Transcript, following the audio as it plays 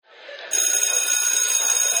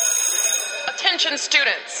Attention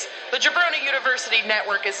students, the Jabroni University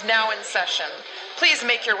Network is now in session. Please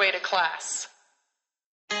make your way to class.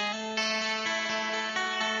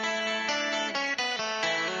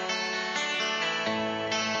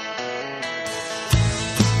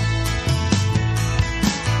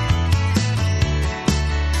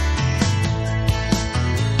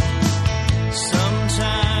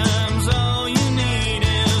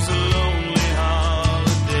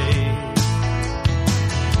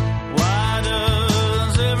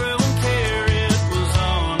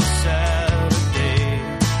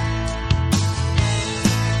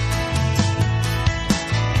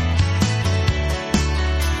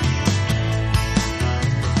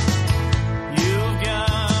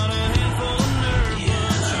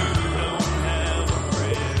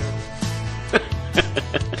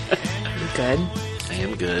 Good? I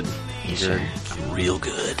am good. You sure? I'm real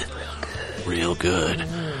good. Real good.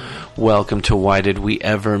 Welcome to Why Did We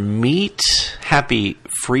Ever Meet? Happy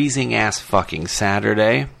freezing ass fucking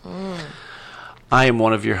Saturday. I am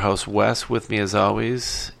one of your hosts, Wes. With me as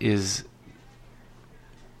always is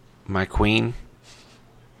my queen,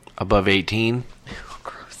 above 18.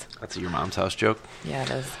 Gross. That's your mom's house joke. Yeah, it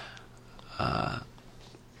is.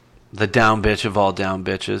 The down bitch of all down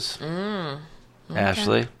bitches. Okay.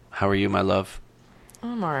 Ashley, how are you, my love?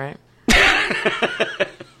 I'm alright.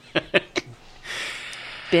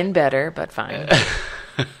 Been better, but fine.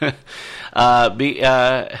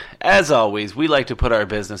 As always, we like to put our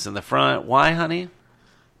business in the front. Why, honey?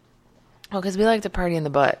 Well, because we like to party in the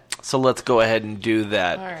butt. So let's go ahead and do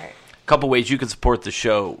that. All right. A couple ways you can support the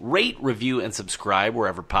show. Rate, review, and subscribe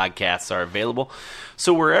wherever podcasts are available.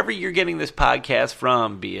 So wherever you're getting this podcast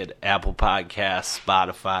from, be it Apple Podcasts,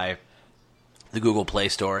 Spotify, the Google Play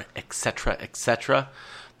Store, etc.,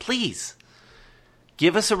 please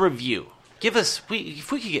give us a review. If we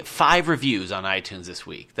could get 5 reviews on iTunes this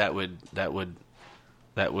week, that would give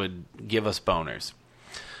us boners.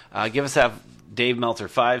 Give us that Dave Meltzer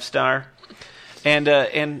 5-star.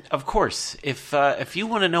 And of course, if you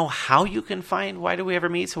want to know how you can find Why Do We Ever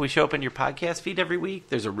Meet, so we show up in your podcast feed every week,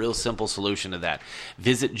 there's a real simple solution to that.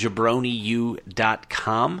 Visit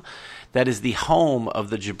JabroniU.com. That is the home of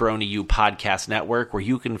the Jabroni U podcast network, where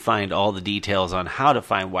you can find all the details on how to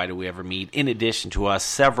find Why Do We Ever Meet, in addition to us,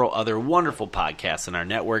 several other wonderful podcasts in our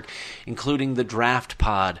network, including the Draft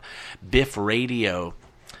Pod, Biff Radio,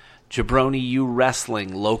 Jabroni U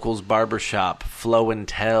Wrestling, Locals Barbershop, Flow and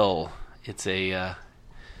Tell. It's a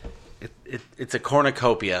it's a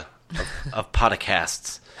cornucopia of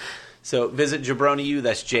podcasts. So visit JabroniU,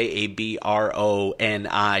 that's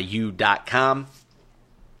JabroniU.com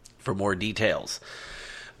for more details.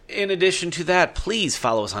 In addition to that, please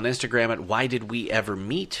follow us on Instagram at Why Did We Ever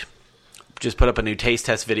Meet. Just put up a new taste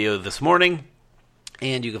test video this morning.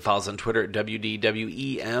 And you can follow us on Twitter at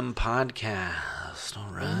WDWEM Podcast.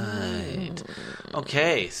 All right.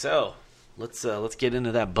 Okay, so let's get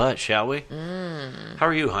into that butt, shall we? How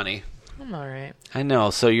are you, honey? I'm alright. I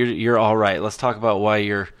know. So you're all right. Let's talk about why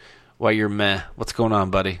you're meh. What's going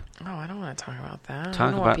on, buddy? Oh, I don't want to talk about that. I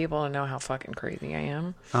Talk don't about- want people to know how fucking crazy I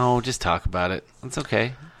am. Oh, just talk about it. It's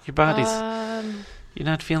okay. Your body's... You're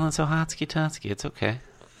not feeling so hotsky-totsky. It's okay.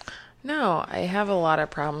 No, I have a lot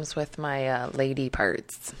of problems with my lady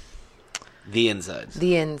parts. The insides.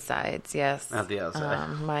 The insides, yes. Not the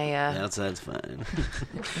outside. My The outside's fine.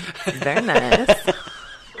 they're nice.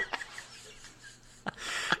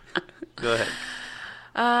 Go ahead.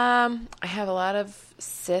 I have a lot of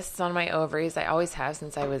cysts on my ovaries. I always have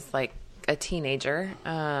since I was like a teenager.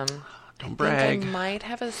 Don't I brag. think I might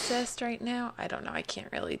have a cyst right now. I don't know. I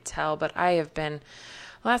can't really tell, but I have been,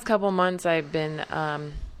 last couple months I've been,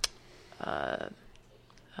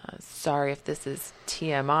 sorry if this is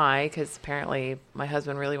TMI, because apparently my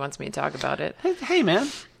husband really wants me to talk about it. Hey man.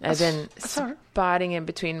 I've been that's all right. spotting in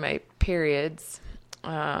between my periods,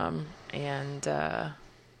 I've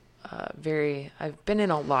been in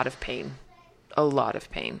a lot of pain.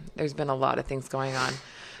 There's been a lot of things going on.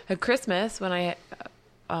 At Christmas, when I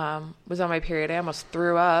was on my period, I almost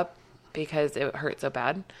threw up because it hurt so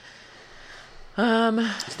bad.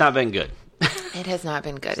 It's not been good. It has not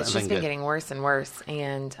been good. It's just been getting worse and worse.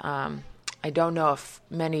 And I don't know if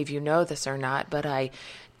many of you know this or not, but I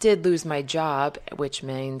did lose my job, which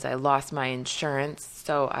means I lost my insurance.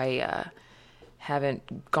 So I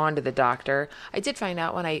haven't gone to the doctor. I did find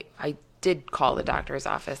out when I did call the doctor's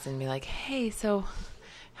office and be like, hey, so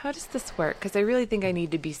how does this work? Because I really think I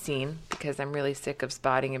need to be seen because I'm really sick of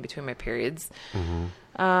spotting in between my periods.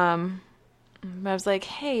 I was like,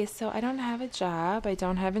 hey, so I don't have a job. I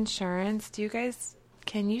don't have insurance.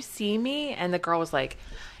 Can you see me? And the girl was like,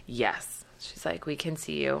 yes. She's like, we can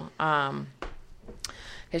see you.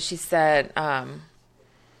 Because she said,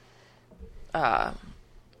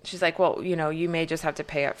 she's like, well, you know, you may just have to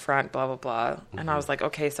pay up front, blah, blah, blah. Mm-hmm. And I was like,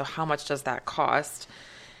 okay, so how much does that cost?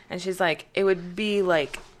 And she's like, it would be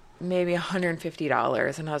like maybe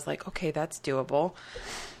 $150. And I was like, okay, that's doable.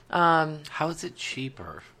 How is it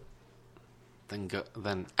cheaper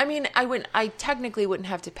than? I mean, I technically wouldn't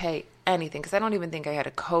have to pay anything because I don't even think I had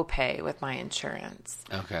a copay with my insurance.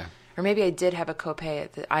 Okay. Or maybe I did have a copay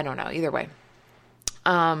I don't know. Either way.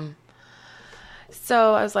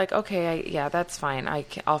 So I was like, okay, yeah, that's fine.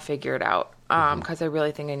 I'll figure it out. Because I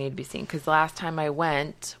really think I need to be seen. Because last time I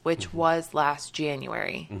went, which was last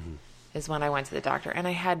January, is when I went to the doctor. And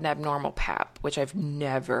I had an abnormal pap, which I've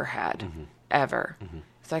never had, ever.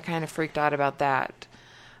 So I kind of freaked out about that.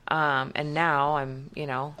 And now I'm, you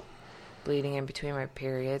know, bleeding in between my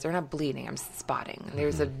periods. Or not bleeding, I'm spotting. And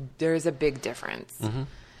there's a big difference.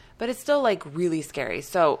 But it's still, like, really scary.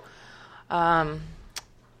 So I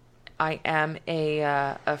am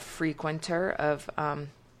a frequenter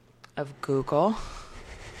of Google.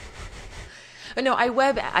 No,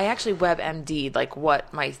 I actually WebMD'd like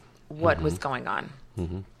what was going on,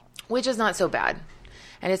 which is not so bad.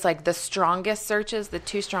 And it's like the strongest searches, the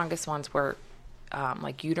two strongest ones were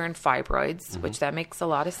like uterine fibroids, which that makes a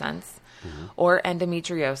lot of sense, or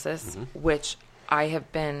endometriosis, which I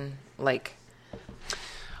have been like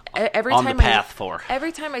every on time the path for.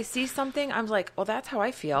 Every time I see something, I'm like, well, that's how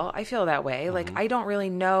I feel. I feel that way. Like I don't really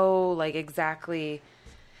know like exactly.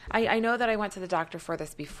 I know that I went to the doctor for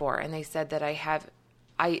this before, and they said that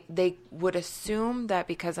they would assume that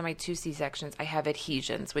because of my 2 C-sections, I have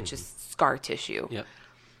adhesions, which is scar tissue. Yep.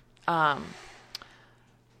 And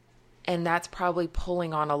that's probably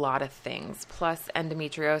pulling on a lot of things. Plus,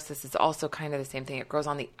 endometriosis is also kind of the same thing. It grows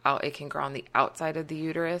it can grow on the outside of the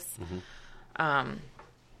uterus. And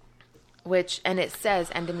it says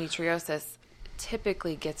endometriosis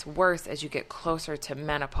typically gets worse as you get closer to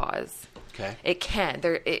menopause. Okay. It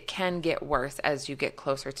can get worse as you get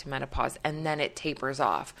closer to menopause, and then it tapers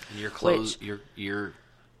off. You're you're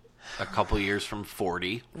a couple years from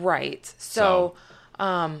 40. Right. So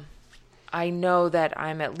I know that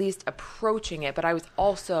I'm at least approaching it, but I was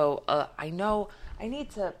also I know I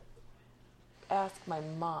need to ask my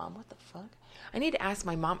mom. What the fuck? I need to ask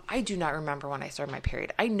my mom. I do not remember when I started my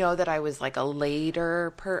period. I know that I was like a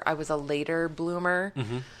later bloomer.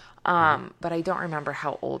 But I don't remember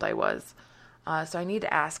how old I was. So I need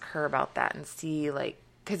to ask her about that and see, like,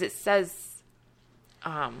 because it says,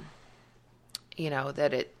 you know,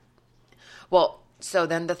 that it, well, so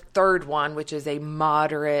then the third one, which is a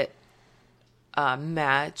moderate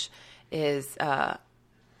match, is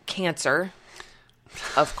cancer,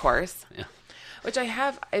 of course. Yeah. Which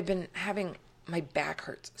I've been having, my back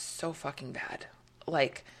hurts so fucking bad.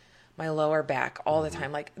 Like, my lower back all the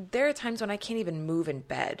time. Like, there are times when I can't even move in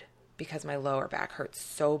bed because my lower back hurts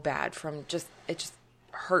so bad it just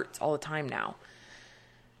hurts all the time now.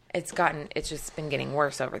 It's just been getting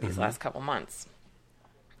worse over these last couple months.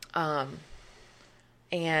 And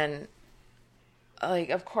like,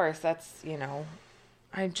 of course that's, you know,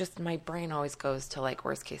 my brain always goes to like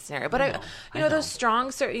worst case scenario, but I know those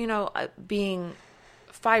strong, you know, being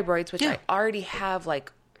fibroids, which I already have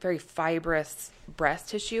like very fibrous breast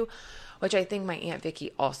tissue, which I think my Aunt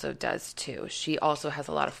Vicky also does too. She also has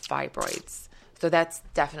a lot of fibroids. So that's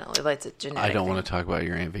definitely, that's a genetic I don't thing. want to talk about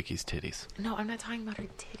your Aunt Vicky's titties. No, I'm not talking about her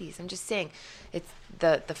titties. I'm just saying it's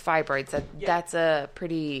the fibroids. That's a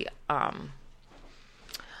pretty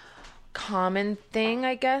common thing,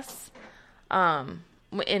 I guess,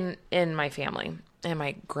 in my family. And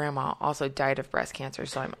my grandma also died of breast cancer,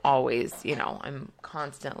 so I'm always, you know, I'm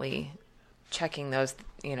constantly checking those,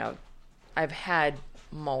 you know. I've had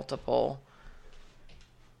multiple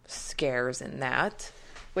scares in that,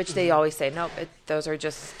 which they always say, nope, those are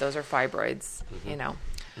fibroids, you know.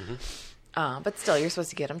 But still, you're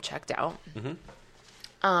supposed to get them checked out.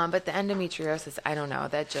 But the endometriosis, I don't know.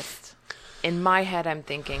 That just, in my head, I'm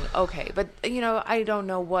thinking, okay, but you know, I don't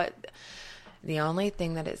know what. The only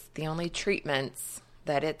treatments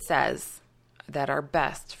that it says that are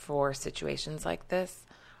best for situations like this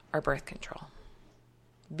are birth control.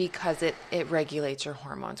 Because it regulates your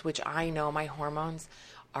hormones, which I know my hormones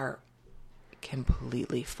are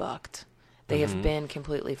completely fucked. They have been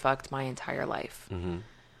completely fucked my entire life.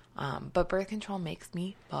 But birth control makes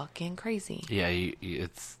me fucking crazy. Yeah,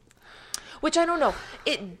 it's... Which I don't know.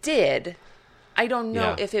 It did. I don't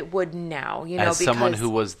know if it would now, you know, as because someone who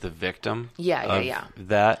was the victim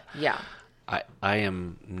that, I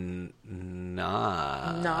am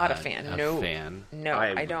not a fan. fan. No,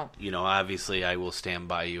 I don't. You know, obviously I will stand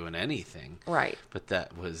by you in anything. Right. But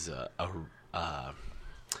that was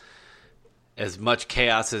as much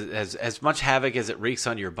chaos as much havoc as it wreaks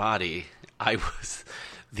on your body, I was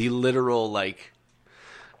the literal like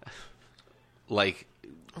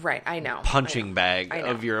right, I know. punching bag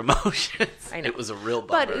of your emotions. I know. It was a real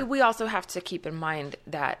bummer. But we also have to keep in mind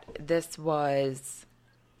that this was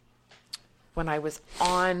when I was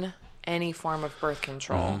on any form of birth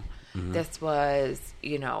control. This was,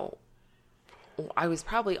 I was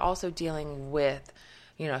probably also dealing with,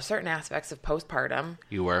 certain aspects of postpartum.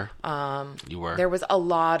 You were. There was a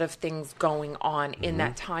lot of things going on in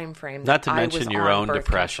that time frame. Not to mention your own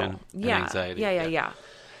depression and yeah, anxiety. Yeah.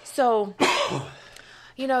 So,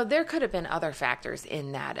 there could have been other factors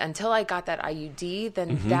in that. Until I got that IUD,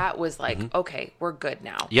 then that was like, okay, we're good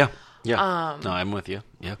now. Yeah. No, I'm with you.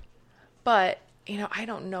 Yeah. But, I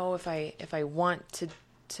don't know if I want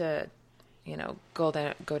to go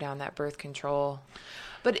down that birth control.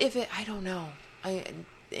 But I don't know.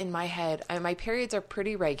 In my head, my periods are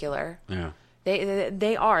pretty regular. Yeah.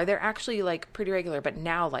 They are. They're actually like pretty regular, but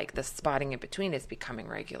now like the spotting in between is becoming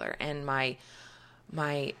regular, and my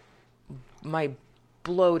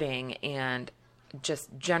bloating and just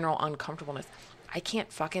general uncomfortableness. I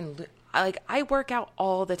can't fucking I work out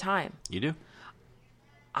all the time. You do?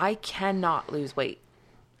 I cannot lose weight.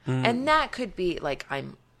 And that could be like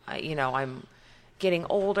I'm getting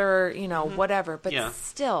older, whatever, but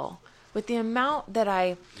still with the amount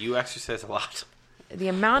that you exercise a lot. The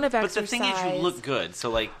amount of exercise. But the thing is, you look good.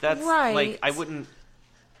 So, that's... Right. Like, I wouldn't...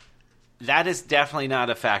 That is definitely not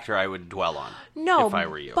a factor I would dwell on. No, if I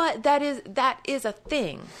were you. But that is a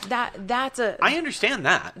thing. That's a... I understand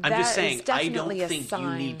that. I'm just saying, I don't think sign.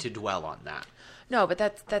 you need to dwell on that. No, but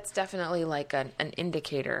that's definitely like an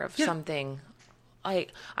indicator of something. I'm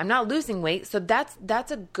not losing weight, so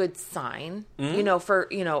that's a good sign. For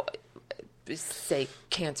say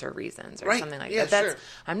cancer reasons or something like that. Sure.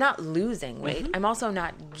 I'm not losing weight. I'm also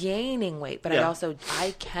not gaining weight, but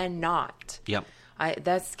I cannot. Yep.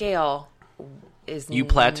 That scale is you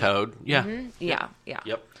plateaued. Yeah. Yeah.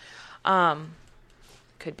 Yep.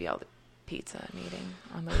 Could be all the pizza I'm eating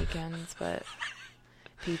on the weekends, but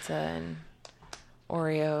pizza and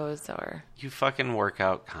Oreos or you fucking work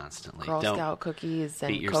out constantly. Girl Scout cookies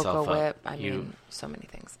and beat Cocoa yourself Whip. up. I mean, so many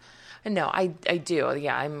things. And no, I do.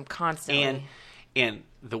 Yeah, I'm constantly. And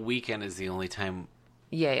the weekend is the only time.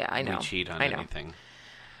 Yeah, I know. We cheat on anything.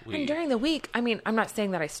 And during the week, I mean, I'm not saying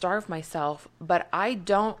that I starve myself, but I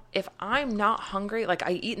don't. If I'm not hungry, like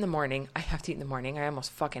I eat in the morning, I have to eat in the morning. I almost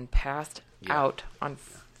fucking passed out on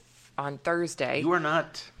Thursday. You are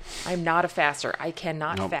not. I'm not a faster. I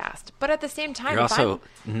cannot fast. But at the same time, you're also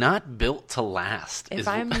not built to last. If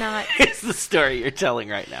I'm not, it's the story you're telling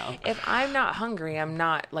right now. If I'm not hungry, I'm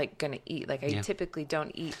not like gonna eat. Like I typically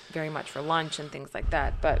don't eat very much for lunch and things like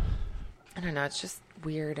that. But I don't know. It's just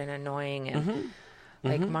weird and annoying, and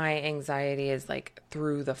like my anxiety is like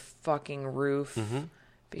through the fucking roof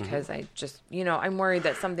because I just I'm worried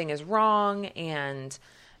that something is wrong and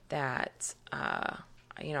that.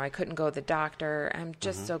 I couldn't go to the doctor. I'm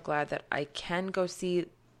just so glad that I can go see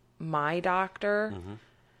my doctor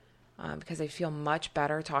because I feel much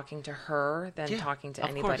better talking to her than talking to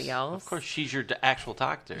anybody else. Of course, she's your actual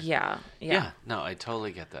doctor. Yeah. No, I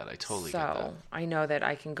totally get that. Get that. So I know that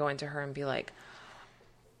I can go into her and be like,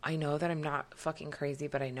 I know that I'm not fucking crazy,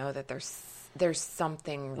 but I know that there's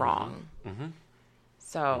something wrong.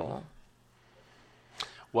 So.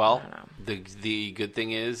 Well, the good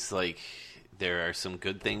thing is like. There are some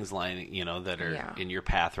good things lining, that are in your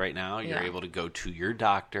path right now. You're able to go to your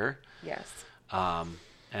doctor. Yes. And,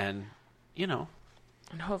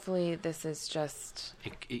 And hopefully this is just...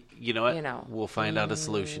 you know what? We'll find out a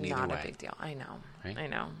solution either way. Not a big deal. I know. Right? I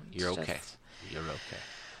know. You're okay. You're okay.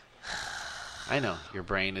 I know. Your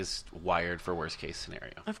brain is wired for worst case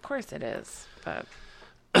scenario. Of course it is. But,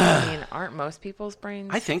 I mean, aren't most people's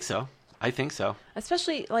brains? I think so.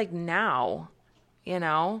 Especially, like, now...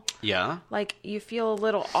 Yeah. Like, you feel a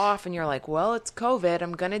little off and you're like, well, it's COVID.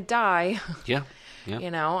 I'm going to die. Yeah.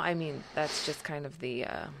 I mean, that's just kind of the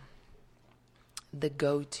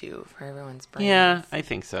go-to for everyone's brains. Yeah, I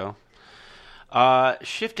think so.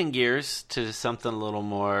 Shifting gears to something a little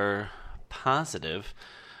more positive.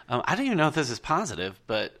 I don't even know if this is positive,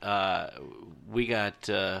 but we got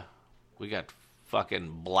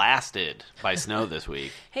fucking blasted by snow this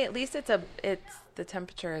week. Hey, at least the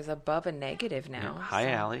temperature is above a negative now. Yeah.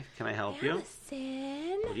 Hi, Allie. Can I help you?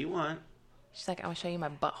 Allison. What do you want? She's like, I want to show you my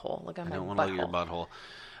butthole. Look at my butthole. I don't want to look at your butthole.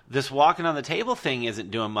 This walking on the table thing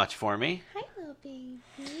isn't doing much for me. Hi, little baby.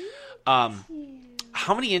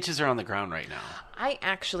 How many inches are on the ground right now? I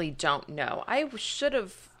actually don't know. I should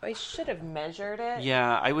have measured it.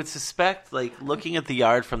 Yeah, I would suspect, like, looking at the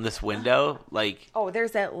yard from this window, like... Oh,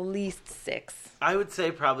 there's at least 6. I would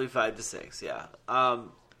say probably 5 to 6, yeah.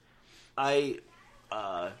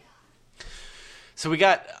 So we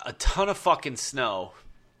got a ton of fucking snow.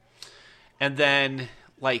 And then,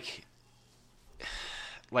 like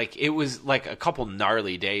it was like a couple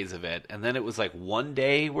gnarly days of it, and then it was like one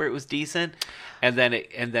day where it was decent, and then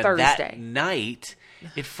Thursday. that night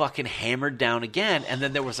it fucking hammered down again, and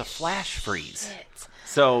then there was a flash freeze. Shit.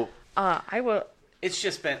 So I will. It's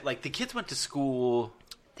just been like the kids went to school.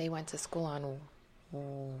 They went to school on.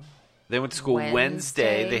 They went to school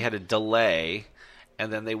Wednesday. They had a delay,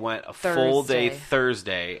 and then they went a full day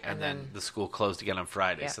Thursday, and then the school closed again on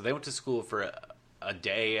Friday. Yeah. So they went to school for a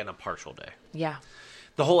day and a partial day. Yeah.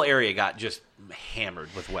 The whole area got just hammered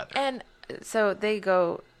with weather. And so they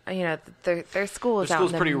go, their school is out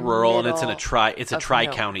in the pretty rural, and it's in a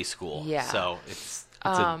tri-county school. Yeah. So it's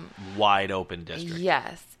a wide open district.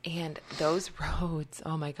 Yes. And those roads,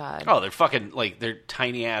 oh my God. Oh, they're fucking, like, they're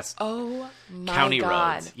tiny ass county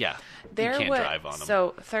roads. Yeah. You can't drive on them.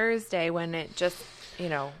 So Thursday when it just,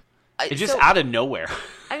 It's just out of nowhere.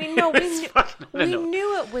 I mean, no, we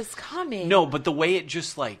knew it was coming. No, but the way it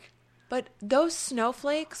just, like... But those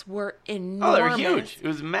snowflakes were enormous. Oh, they were huge. It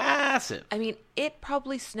was massive. I mean, it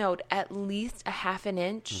probably snowed at least a half an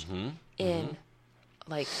inch in,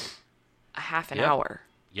 like, a half an hour.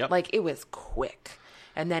 Yep. Like, it was quick.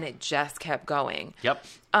 And then it just kept going. Yep.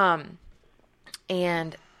 And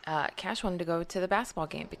Cash wanted to go to the basketball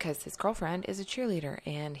game because his girlfriend is a cheerleader,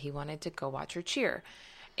 and he wanted to go watch her cheer.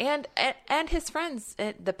 And his friends,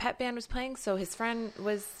 the pep band was playing, so his friend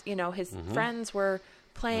was, his friends were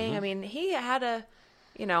playing. I mean, he had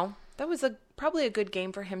that was probably a good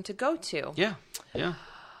game for him to go to. Yeah, yeah.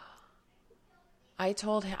 I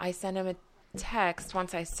sent him a text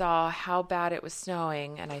once I saw how bad it was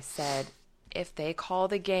snowing, and I said, if they call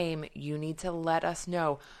the game, you need to let us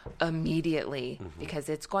know immediately because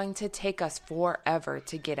it's going to take us forever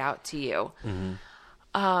to get out to you.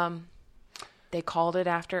 They called it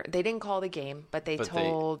after. They didn't call the game, but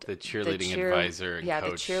told the cheerleading advisor and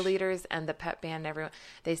coach. The cheerleaders and the pep band, everyone.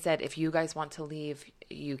 They said, if you guys want to leave,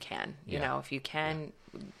 you can. If you can,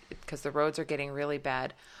 because the roads are getting really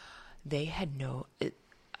bad. They had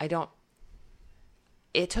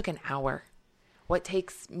it took an hour. What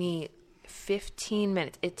takes me 15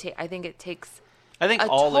 minutes. I think it takes. I think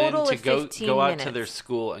all in to go out minutes. to their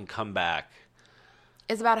school and come back.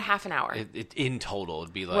 It's about a half an hour. In total,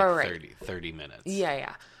 it'd be like 30 minutes.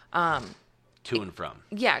 Yeah. To and from.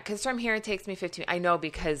 Yeah, because from here it takes me 15. I know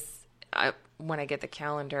because when I get the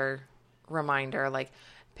calendar reminder, like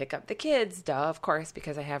pick up the kids, of course,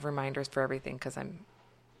 because I have reminders for everything because I'm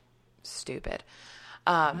stupid.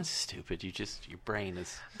 That's stupid. Your brain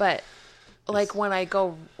is. But like when I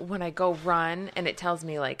go run and it tells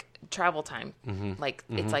me like travel time,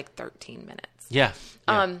 it's like 13 minutes. Yeah.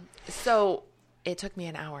 So it took me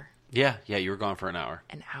an hour. Yeah, you were gone for an hour.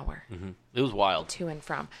 An hour. It was wild. To and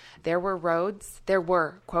from. There were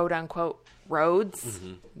quote unquote roads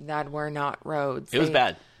that were not roads. It was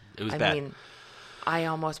bad. I mean, I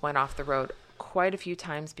almost went off the road quite a few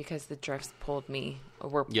times because the drifts pulled me.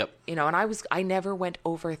 And I never went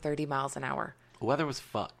over 30 miles an hour. The weather was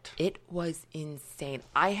fucked. It was insane.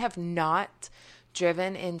 I have not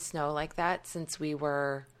driven in snow like that since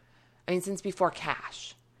before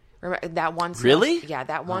Cash. Remember that one? Really? Yeah,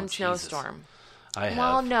 that one snowstorm. I have.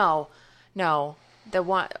 Well, no. The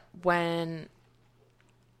one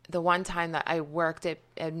time that I worked at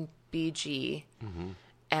BG,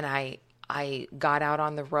 and I got out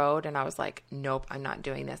on the road, and I was like, nope, I'm not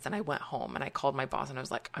doing this. And I went home, and I called my boss, and I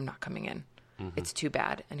was like, I'm not coming in. It's too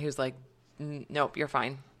bad. And he was like, nope, you're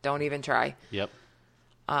fine. Don't even try. Yep.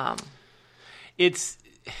 It's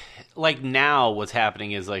like now what's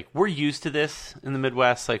happening is like we're used to this in the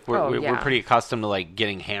Midwest. Like we're pretty accustomed to like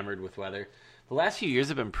getting hammered with weather. The last few years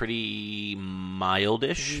have been pretty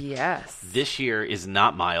mildish. Yes. This year is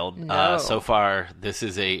not mild. No. So far, this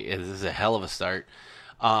is a hell of a start.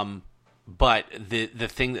 But the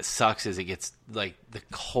thing that sucks is it gets like the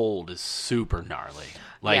cold is super gnarly.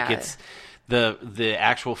 Like it's the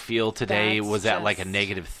actual feel today was at like a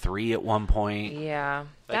 -3 at one point. Yeah.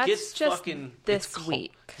 Like That's it's just fucking this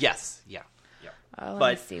week. Yes. Yeah.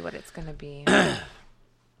 Let me see what it's going to be.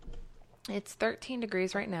 It's 13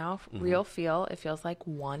 degrees right now. Real feel. It feels like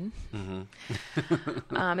 1.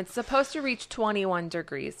 It's supposed to reach 21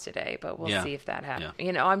 degrees today, but we'll see if that happens.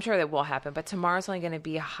 Yeah. I'm sure that will happen, but tomorrow's only going to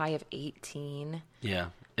be a high of 18. Yeah.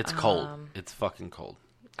 It's cold. It's fucking cold.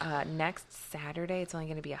 Next Saturday, it's only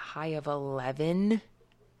going to be a high of 11.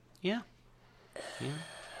 Yeah.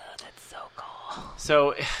 That's so cool.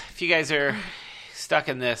 So if you guys are stuck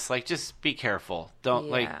in this, like, just be careful. Don't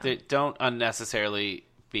don't unnecessarily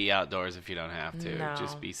be outdoors if you don't have to. No.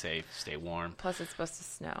 Just be safe, stay warm. Plus, it's supposed to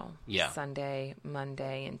snow. Yeah. Sunday,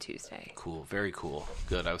 Monday, and Tuesday. Cool, very cool.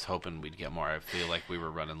 Good. I was hoping we'd get more. I feel like we were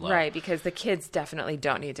running low. Right, because the kids definitely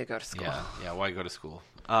don't need to go to school. Yeah. Why go to school?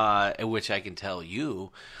 Which I can tell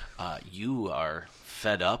you, you are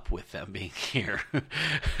fed up with them being here.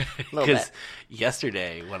 Because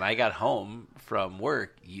yesterday, when I got home from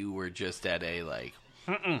work, you were just at a like,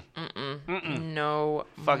 No.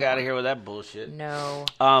 fuck out of here with that bullshit. No.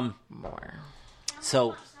 More.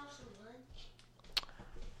 So.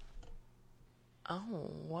 Oh,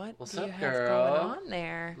 what What's do you up, have girl? going on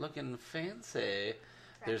there? Looking fancy.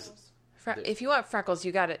 There's. If you want freckles,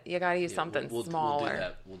 you gotta use something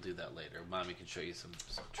smaller. We'll do that later. Mommy can show you some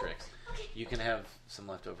tricks. You can have some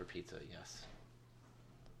leftover pizza. Yes.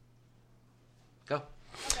 Go.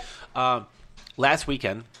 Okay. Last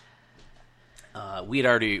weekend, we'd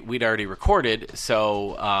already recorded,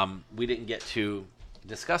 so we didn't get to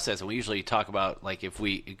discuss this. And we usually talk about, like,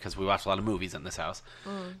 because we watch a lot of movies in this house,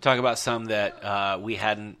 talk about some that we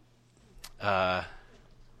hadn't.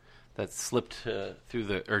 That slipped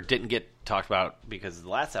or didn't get talked about because the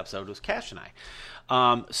last episode was Cash and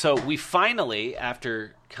I. So we finally,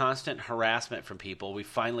 after constant harassment from people, we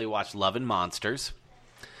finally watched Love and Monsters.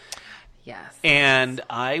 Yes. And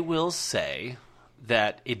I will say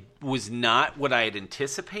that it was not what I had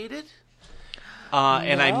anticipated.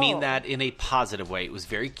 And I mean that in a positive way. It was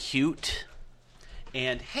very cute.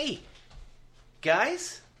 And hey,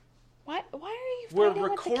 guys. Why are you We're fighting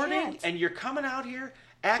recording with the cat? and you're coming out here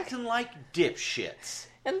acting like dipshits.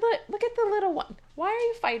 And look at the little one. Why are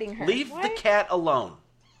you fighting her? Leave the cat alone.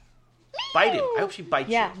 Bite him. I hope she bites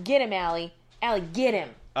you. Yeah, get him, Allie. Allie, get him.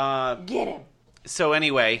 Get him. So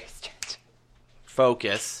anyway,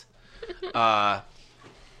 focus. I'm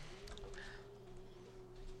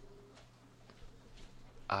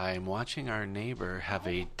watching our neighbor have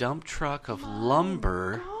a dump truck of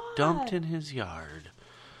lumber dumped in his yard.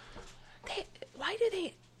 Why do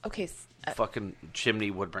they... Okay. Fucking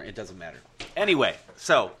chimney wood burn. It doesn't matter. Anyway,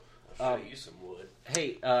 so... I'll use some wood.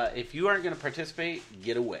 Hey, if you aren't going to participate,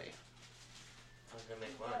 get away. I'm going to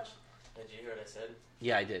make lunch. Did you hear what I said?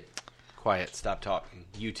 Yeah, I did. Quiet. Stop talking.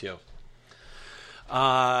 You too.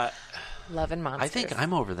 Love and Monsters. I think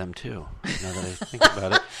I'm over them too, now that I think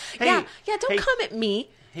about it. Hey, yeah, don't come at me.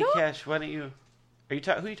 Hey, Don't. Cash, why don't you... who are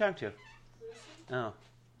you talking to?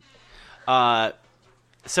 Oh.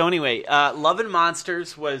 So anyway, Love and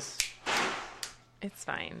Monsters was... It's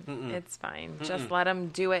fine. It's fine. Just let them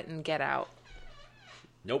do it and get out.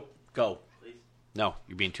 Nope. Go. Please. No,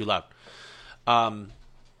 you're being too loud. Love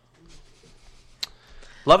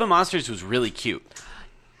and Monsters was really cute.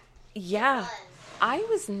 Yeah. I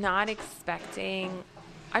was not expecting...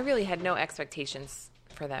 I really had no expectations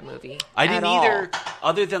for that movie. I didn't at either, all.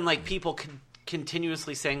 other than like people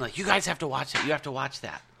continuously saying like, you guys have to watch it. You have to watch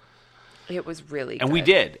that. It was really good. And we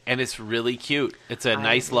did. And it's really cute. It's a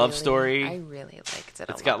nice love story. I really liked it.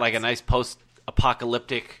 It's got like a nice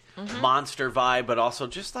post-apocalyptic monster vibe, but also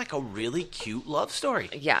just like a really cute love story.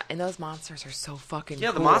 Yeah, and those monsters are so fucking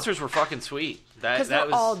Yeah, cool. the monsters were fucking sweet. Because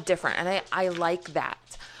they're all different, and I like that.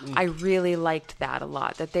 I really liked that a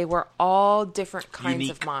lot, that they were all different kinds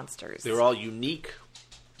of monsters. They were all unique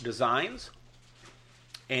designs.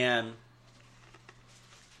 And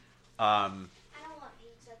I don't want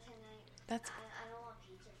pizza tonight. That's I don't want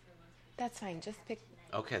pizza for lunch. that's fine. Just pick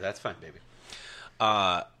okay, that's fine, baby.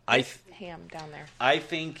 ham down there. I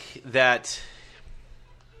think that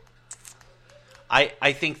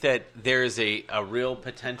I think that there is a real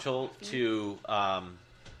potential to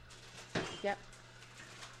Yep.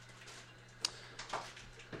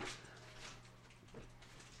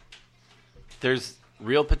 there's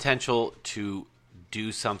real potential to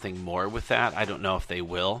do something more with that. I don't know if they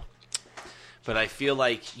will. But I feel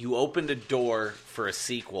like you opened a door for a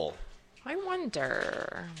sequel. I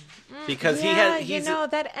wonder. Because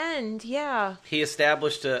that end, yeah. he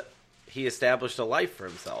established a life for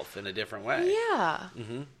himself in a different way. Yeah.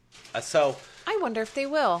 So I wonder if they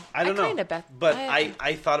will. I don't know. Kind of bet. But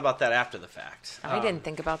I thought about that after the fact. I didn't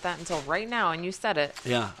think about that until right now, and you said it.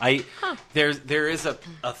 Yeah, there is a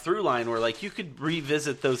through line where like you could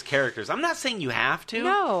revisit those characters. I'm not saying you have to.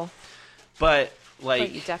 No. But like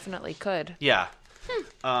But you definitely could. yeah.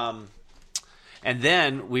 And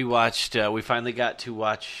then we watched. We finally got to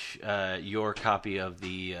watch your copy of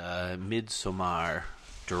the Midsommar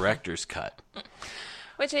director's cut,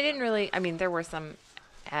 Which I didn't really. I mean, there were some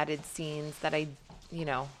added scenes that I,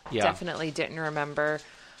 Yeah. definitely didn't remember.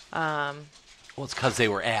 Well, Well, it's because they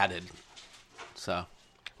were added. So,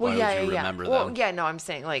 Well, why would you remember Well, them? yeah, no, I'm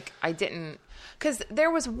saying, like, I didn't... Because there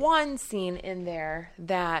was one scene in there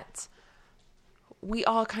that we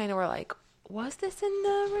all kind of were like, was this in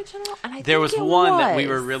the original? And There was one that we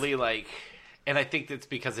were was. really like, and I think that's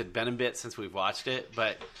because it'd been a bit since we've watched it,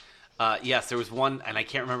 but yes, there was one, and I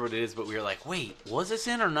can't remember what it is, but we were like, wait, was this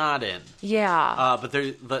in or not in? Yeah. But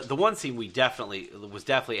the one scene was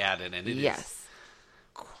definitely added, and it is Yes.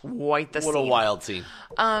 Quite the what scene. a wild scene.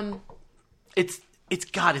 It's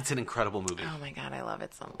an incredible movie. Oh my God, I love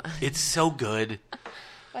it so much. It's so good.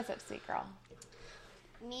 What's up, sweet girl?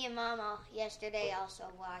 Me and Mama yesterday also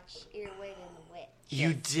watched Earwig and the Witch.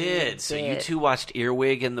 You did. So you did. two watched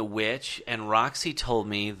Earwig and the Witch, and Roxy told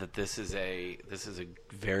me that this is a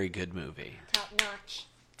very good movie. Top notch.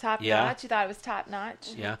 Top Yeah. notch? You thought it was top notch?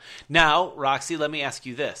 Yeah. Now, Roxy, let me ask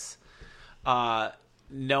you this.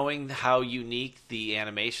 Knowing how unique the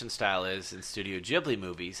animation style is in Studio Ghibli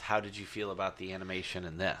movies, how did you feel about the animation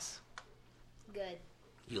in this? Good.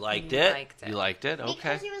 You liked You it? liked it. You liked it? Okay.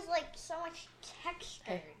 Because it was like so much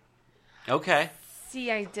texture. Okay.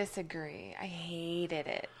 See, I disagree. I hated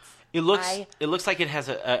it. It looks like it has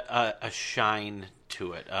a shine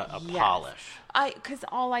to it, a Yes. polish. Because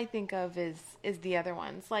all I think of is the other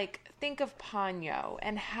ones. Like, think of Ponyo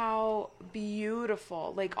and how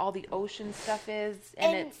beautiful, like, all the ocean stuff is.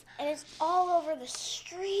 And it's all over the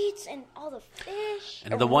streets and all the fish.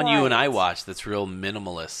 And the one you and I Right. watched that's real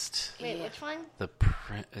minimalist. Wait, which one?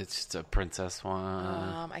 It's just a princess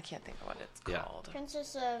one. I can't think of what it's Yeah. called.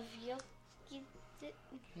 Princess of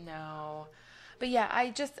No. But yeah,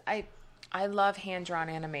 I love hand-drawn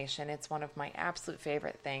animation. It's one of my absolute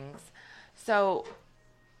favorite things. So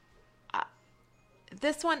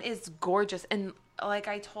this one is gorgeous. And like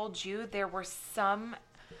I told you, there are some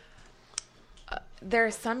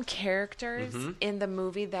characters in the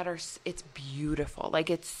movie that are, it's beautiful. Like,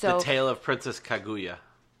 it's so... The Tale of Princess Kaguya.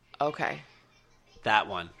 Okay. That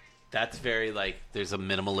one. That's very, like, there's a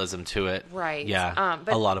minimalism to it. Right. Yeah.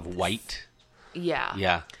 But a lot of white. Yeah.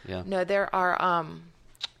 Yeah. No, there are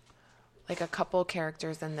like a couple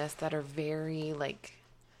characters in this that are very, like,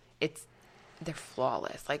 they're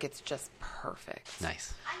flawless. Like, it's just perfect.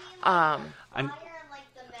 Nice. I mean, I'm- fire and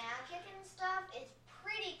like the magic and stuff is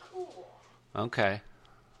pretty cool. Okay.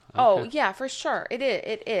 Oh, yeah, for sure. It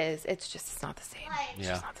is. It's just, it's not the same. Like, It's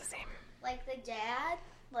Yeah. just not the same. like the dad,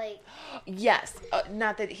 like Yes.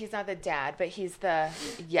 Not that he's not the dad, but he's the,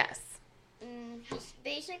 yes. he's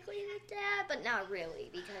basically the dad, but not really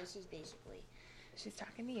because he's basically. She's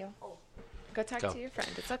talking to you. Oh. Go talk Go. to your friend.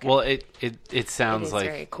 It's okay. Well, it it sounds is like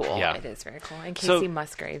very cool. Yeah. It is very cool. And So- Casey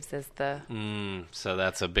Musgraves is the... So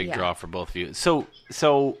that's a big Yeah. draw for both of you. So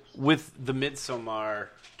with the Midsommar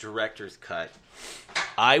director's cut,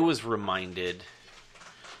 I was reminded,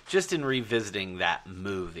 just in revisiting that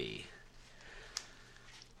movie,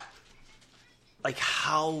 like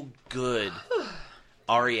how good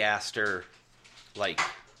Ari Aster, like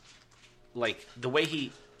the way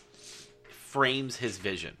he frames his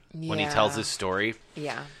vision when he tells Yeah. his story.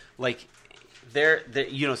 Yeah. Like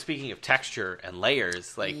speaking of texture and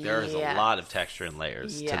layers, like there's a Yes. lot of texture and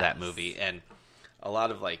layers to that Yes. movie, and a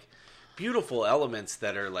lot of like beautiful elements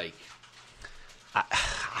that are like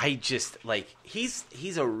I just like he's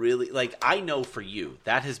a really, like, I know for you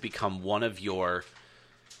that has become one of your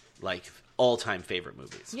like all-time favorite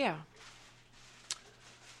movies. Yeah.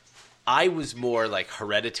 I was more like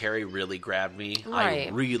Hereditary really grabbed me. I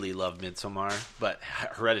Right. really love Midsommar, but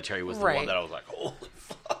Hereditary was the Right. one that I was like, holy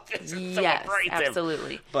fuck, this is so Yes, great.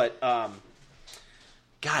 absolutely. But god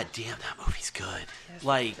damn, that movie's good.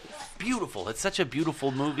 Like, beautiful. It's such a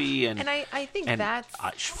beautiful movie, and I think and that's...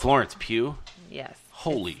 Florence Pugh. Yes.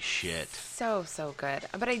 Holy shit! So good.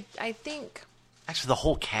 But I think... Actually, the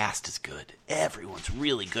whole cast is good. Everyone's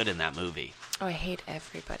really good in that movie. Oh, I hate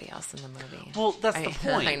everybody else in the movie. Well, that's the I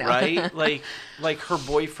point, know. right? Like her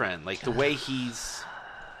boyfriend, like the way he's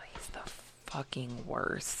the fucking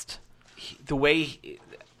worst. the way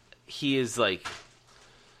he is, like,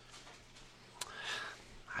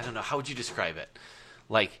 I don't know, how would you describe it?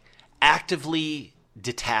 Like, actively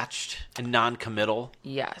detached and non-committal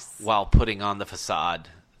Yes. while putting on the facade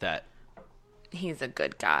that He's a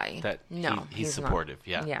good guy. That no, he's not. supportive,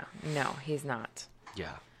 yeah. Yeah. No, he's not.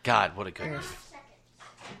 yeah. God, what a good movie.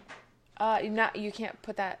 You can't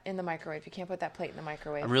put that in the microwave. You can't put that plate in the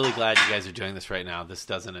microwave. I'm really glad you guys are doing this right now. This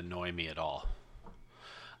doesn't annoy me at all.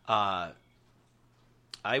 I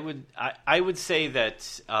would say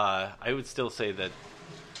that I would still say that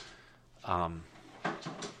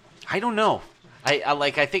I don't know.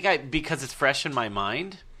 I think because it's fresh in my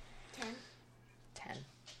mind, 10.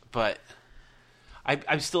 but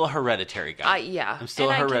I'm still a Hereditary guy. Yeah. I'm still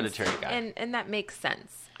a Hereditary guy. And that makes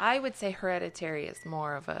sense. I would say Hereditary is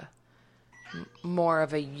more of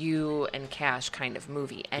a you and Cash kind of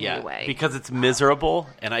movie anyway. Yeah, because it's miserable,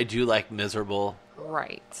 and I do like miserable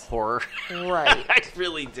horror. Right. I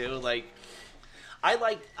really do. Like,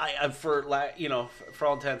 for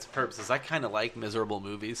all intents and purposes, I kind of like miserable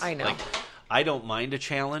movies. I know. Like, I don't mind a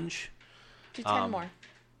challenge. Do 10 more.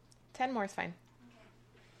 10 more is fine.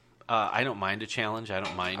 I don't mind a challenge. I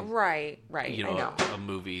don't mind. Right. I know. A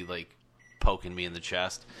movie like poking me in the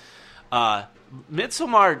chest.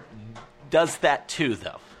 Midsommar does that too,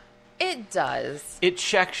 though. It does. It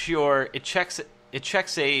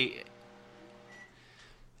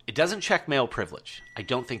doesn't check male privilege. I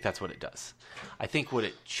don't think that's what it does. I think what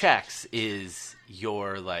it checks is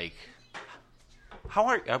your, like, how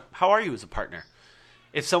are you as a partner?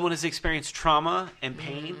 If someone has experienced trauma and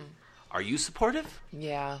pain, are you supportive?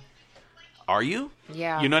 Yeah. Are you?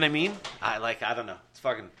 Yeah. You know what I mean? I don't know.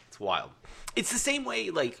 It's wild. It's the same way,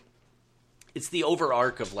 like, it's the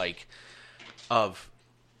overarch of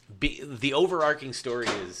the overarching story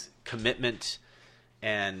is commitment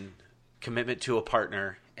to a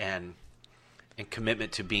partner and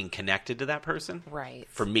commitment to being connected to that person. Right.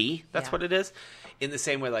 For me, that's what it is. In the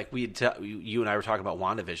same way, like you and I were talking about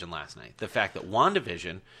WandaVision last night. The fact that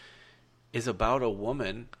WandaVision is about a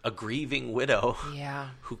woman, a grieving widow,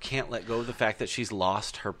 who can't let go of the fact that she's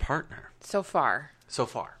lost her partner. So far.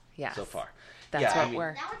 Yeah. So far. That's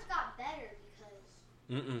we're. Now it's got better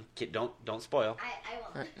because. Don't spoil.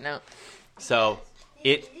 I won't. No. So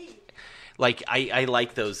like I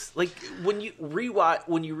like those. Like when you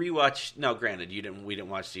rewatch. Now, granted, we didn't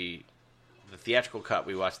watch the theatrical cut.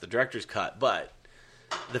 We watched the director's cut, but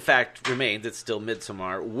the fact remains it's still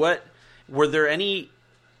Midsommar. What were there any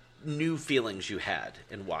new feelings you had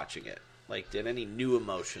in watching it? Like, did any new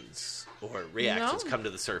emotions or reactions come to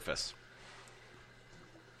the surface?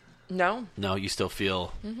 No, you still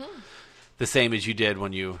feel the same as you did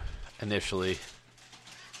when you initially.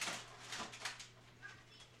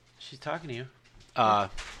 She's talking to you. But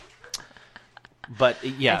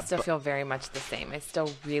yeah, I still feel very much the same. I still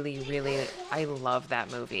really, really, I love that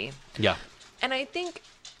movie. Yeah. And I think,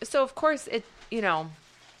 so of course, there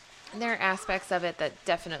are aspects of it that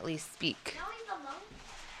definitely speak.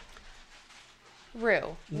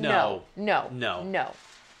 Rue. No. No.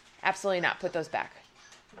 Absolutely not. Put those back.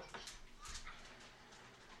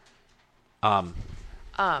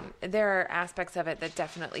 There are aspects of it that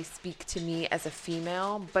definitely speak to me as a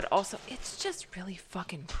female, but also it's just really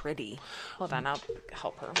fucking pretty. Hold on, I'll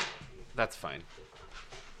help her. That's fine.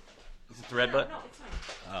 Is it the red button? No, it's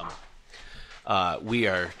fine. We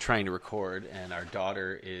are trying to record, and our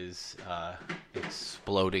daughter is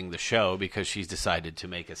exploding the show because she's decided to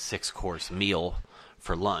make a 6-course meal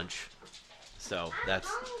for lunch. So that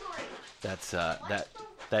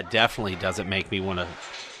definitely doesn't make me want to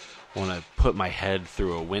put my head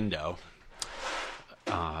through a window.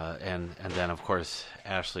 And then of course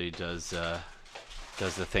Ashley does the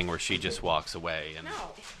thing where she just walks away. And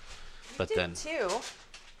No, but did then too.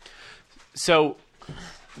 So,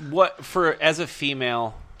 as a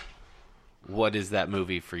female, what is that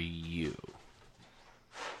movie for you?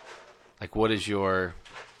 Like, what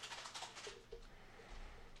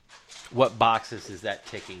boxes is that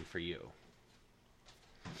ticking for you?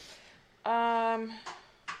 I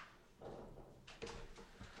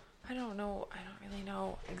don't know. I don't really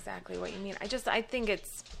know exactly what you mean. I think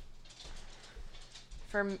it's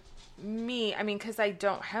for me. I mean, because I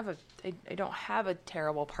don't have a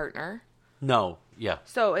terrible partner. No. Yeah.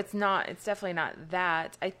 So it's definitely not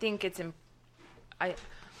that. I think it's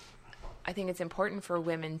important for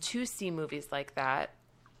women to see movies like that,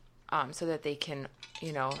 so that they can,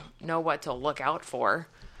 know what to look out for.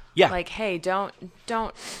 Yeah. Like, hey, don't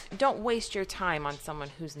waste your time on someone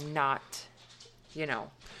who's not,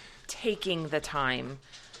 taking the time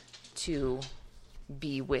to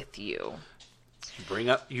be with you.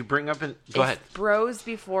 You bring up and go ahead. Bros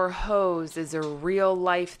before hoes is a real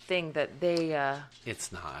life thing that they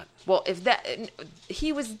It's not. Well,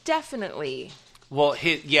 he was definitely. Well,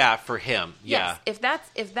 for him. Yeah. Yes,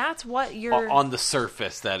 if that's what you're on the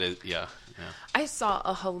surface, that is, yeah. I saw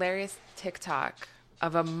a hilarious TikTok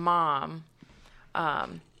of a mom.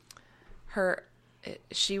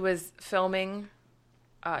 She was filming.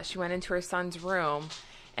 She went into her son's room,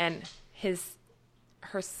 and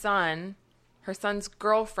her son's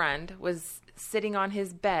girlfriend was sitting on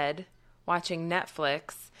his bed watching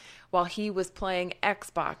Netflix while he was playing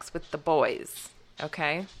Xbox with the boys.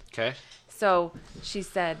 Okay. So she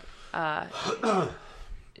said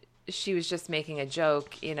she was just making a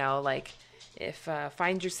joke, like, if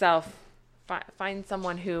find yourself find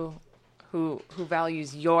someone who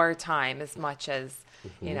values your time as much as,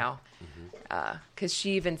 you know, because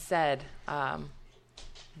she even said,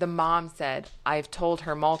 the mom said, I've told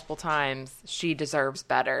her multiple times she deserves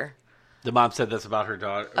better. The mom said this about her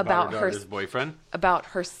daughter, about her daughter's boyfriend? About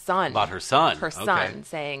her son. About her son. Her son,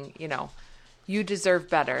 saying, you know, you deserve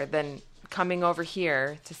better than coming over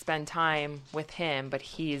here to spend time with him, but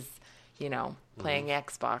he's, you know, playing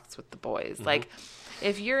Xbox with the boys. Like,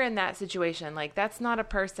 if you're in that situation, like, that's not a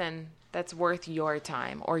person that's worth your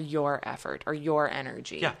time or your effort or your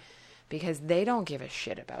energy. Yeah. Because they don't give a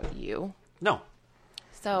shit about you. No.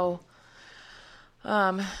 So,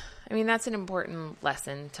 I mean, that's an important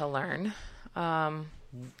lesson to learn. But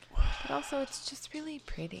also, it's just really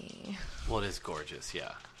pretty. Well, it is gorgeous,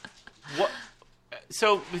 yeah.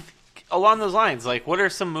 So, along those lines, like, what are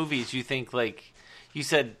some movies you think, like, you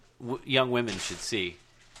said young women should see?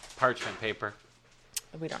 Parchment Paper?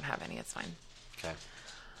 We don't have any. It's fine. Okay.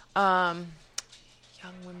 Young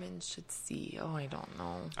women should see. Oh, I don't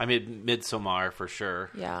know. I mean, Midsommar, for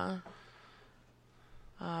sure. Yeah.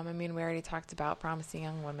 I mean, we already talked about Promising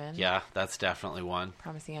Young Women. Yeah, that's definitely one.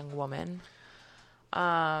 Promising Young Woman.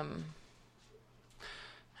 I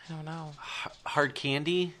don't know. Hard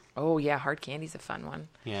Candy? Oh, yeah, Hard Candy's a fun one.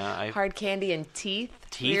 Yeah. Hard Candy and Teeth.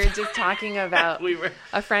 Teeth? We were just talking about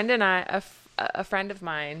a friend and I, a friend of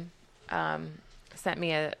mine sent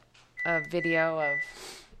me a video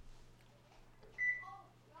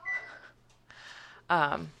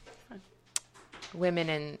of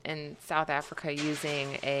women in South Africa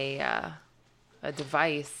using a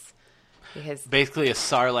device. Because basically a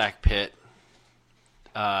Sarlacc pit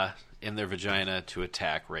in their vagina to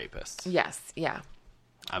attack rapists. Yes, yeah.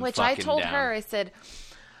 Which I told her, I said,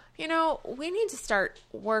 you know, we need to start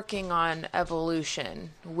working on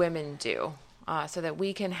evolution, women do, so that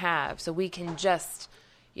we can just,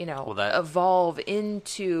 you know, evolve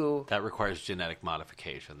into... That requires genetic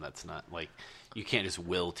modification. That's not like, you can't just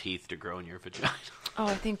will teeth to grow in your vagina. Oh,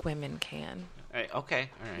 I think women can. Okay,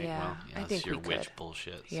 all right. Yeah, well, I think your we witch could.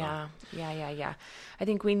 bullshit. So. Yeah. I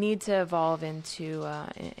think we need to evolve into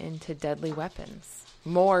deadly weapons.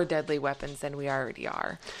 More deadly weapons than we already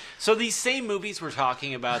are. So these same movies we're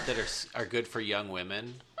talking about that are good for young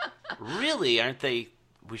women, really, aren't they?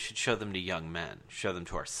 We should show them to young men. Show them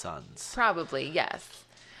to our sons. Probably, yes.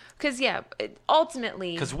 Because,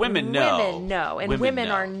 ultimately... Because women know. And women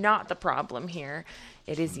are not the problem here.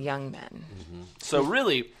 It is young men. Mm-hmm. So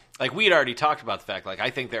really, like, we had already talked about the fact, like, I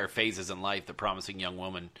think there are phases in life that Promising Young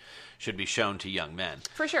Woman should be shown to young men.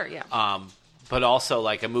 For sure, yeah. But also,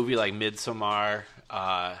 like, a movie like Midsommar,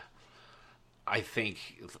 I think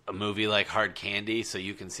a movie like Hard Candy, so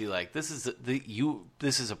you can see, like, this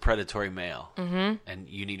is a predatory male, and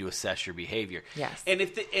you need to assess your behavior. Yes.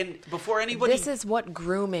 And before anybody, this is what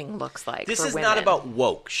grooming looks like. This for is women. not about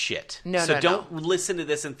woke shit. No, so don't listen to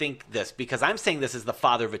this and think this, because I'm saying this as the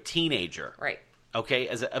father of a teenager, right? Okay,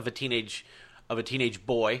 of a teenage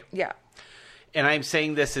boy. Yeah. And I'm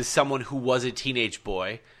saying this as someone who was a teenage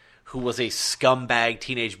boy, who was a scumbag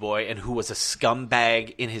teenage boy, and who was a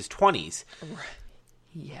scumbag in his 20s.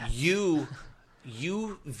 Yes. You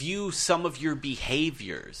view some of your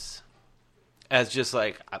behaviors as just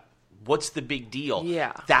like, what's the big deal?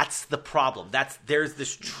 Yeah. That's the problem. There's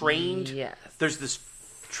this there's this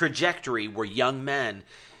trajectory where young men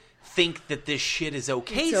think that this shit is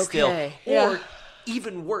okay still. Or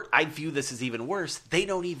even worse, I view this as even worse, they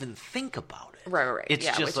don't even think about it. Right. It's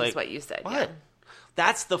just which like, is what you said. What? Yeah.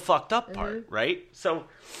 That's the fucked up part, right? So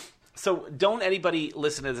don't anybody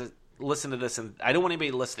listen to this, and I don't want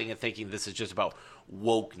anybody listening and thinking this is just about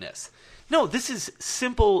wokeness. No, this is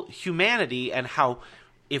simple humanity, and how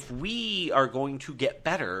if we are going to get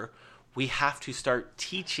better, we have to start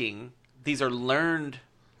teaching. These are learned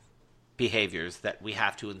behaviors that we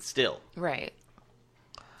have to instill. Right.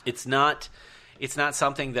 It's not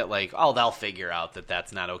something that, like, oh, they'll figure out that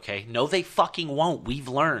that's not okay. No, they fucking won't. We've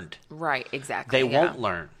learned. Right, exactly. They won't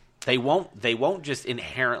learn. They won't just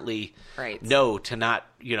inherently know to not,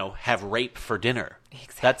 have rape for dinner.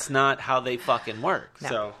 Exactly. That's not how they fucking work.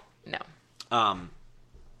 No.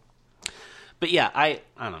 But yeah, I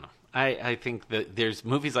don't know. I think that there's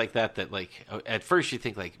movies like that like, at first you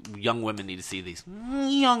think, like, young women need to see these.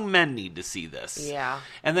 Young men need to see this. Yeah.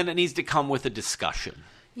 And then it needs to come with a discussion.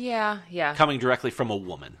 Yeah. Coming directly from a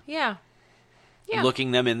woman. Yeah.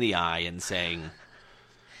 Looking them in the eye and saying,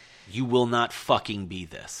 you will not fucking be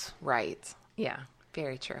this. Right. Yeah.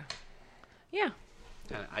 Very true. Yeah.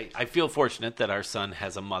 I feel fortunate that our son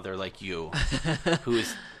has a mother like you, who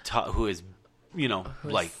is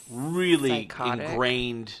like really psychotic.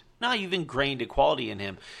 ingrained equality in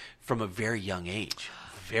him from a very young age.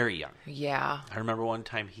 very young. Yeah. I remember one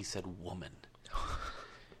time he said woman.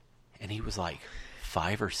 And he was like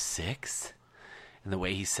 5 or 6. And the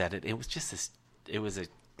way he said it, it was just this, it was a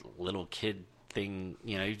little kid thing,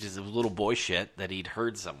 you know, just a little boy shit that he'd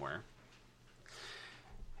heard somewhere.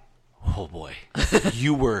 Oh boy.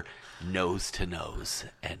 You were nose to nose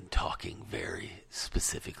and talking very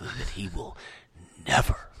specifically that he will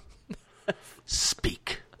never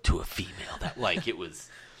speak to a female. That, like, it was,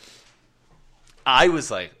 I was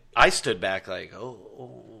like, I stood back like,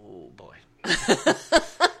 oh boy.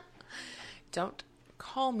 Don't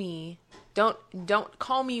call me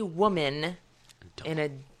woman in a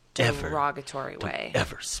derogatory way. Don't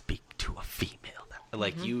ever speak to a female.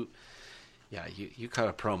 Like you cut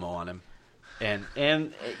a promo on him,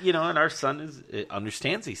 and you know, and our son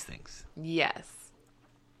understands these things. Yes.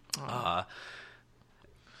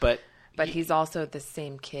 But he's also the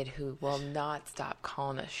same kid who will not stop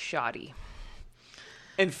calling us shoddy.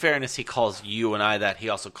 In fairness, he calls you and I that. He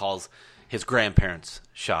also calls his grandparents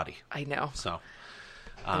shoddy. I know. So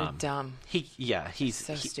they're dumb. He's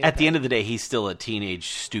so stupid. At the end of the day, he's still a teenage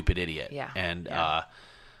stupid idiot. Yeah. And I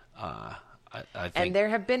think, and there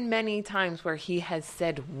have been many times where he has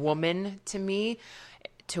said woman to me,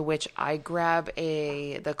 to which I grab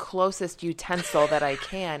the closest utensil that I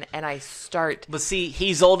can and I start. But see,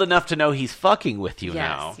 he's old enough to know he's fucking with you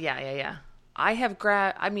now. Yeah. I have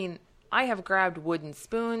grabbed wooden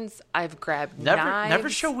spoons. I've grabbed knives. Never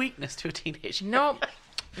show weakness to a teenager. Nope.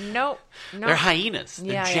 They're hyenas.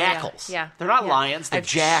 They're jackals. Yeah. They're not lions. They're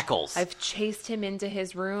jackals. I've chased him into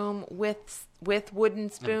his room with wooden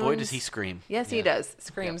spoons. And boy, does he scream. Yes, he does.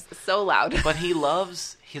 Screams so loud. But he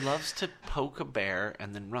loves to poke a bear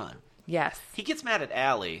and then run. Yes. He gets mad at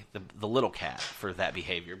Allie, the little cat, for that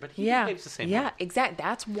behavior, but he behaves the same way. Yeah, exactly.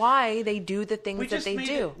 That's why they do the things that they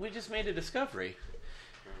do. We just made a discovery.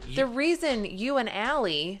 The reason you and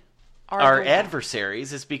Allie are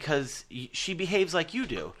adversaries is because she behaves like you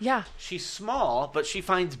do. Yeah. She's small, but she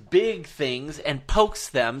finds big things and pokes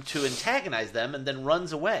them to antagonize them and then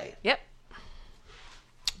runs away. Yep.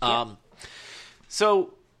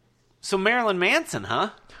 So Marilyn Manson, huh?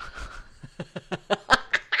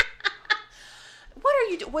 What are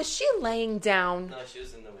you doing? Was she laying down? No, she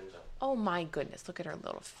was in the window. Oh my goodness, look at her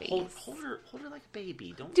little face. Hold her like a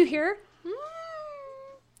baby. Don't. Do you hear her?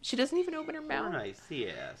 She doesn't even open her mouth. Nice.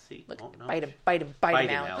 Yeah, see. Look, no. bite him, Allie.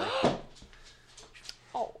 Allie.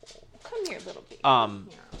 Oh, come here, little baby.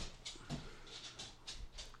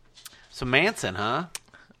 So Manson, huh?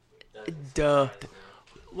 Duh.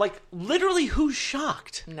 Like, literally, who's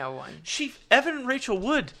shocked? No one. Evan and Rachel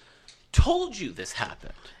Wood told you this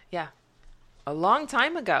happened. Yeah. A long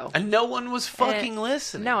time ago. And no one was fucking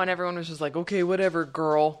listening. No, and everyone was just like, okay, whatever,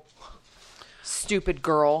 girl. Stupid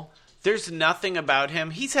girl. There's nothing about him.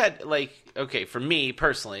 He's had, like, okay, for me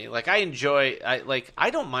personally, like, I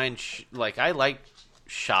don't mind, I like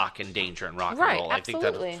shock and danger and rock and roll. Absolutely. I think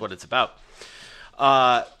that's what it's about.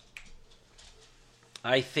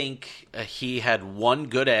 I think he had one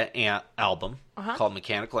good album called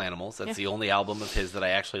Mechanical Animals. That's the only album of his that I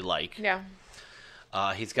actually like. Yeah.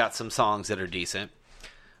 He's got some songs that are decent.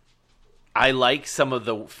 I like some of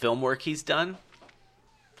the film work he's done.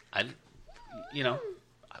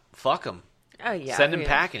 Fuck him. Oh, yeah. Send him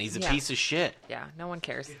packing. He's a piece of shit. Yeah, no one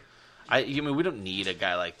cares. We don't need a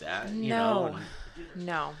guy like that. No.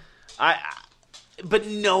 But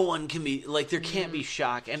no one can be like, there can't be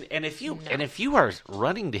shock. And if you are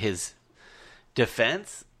running to his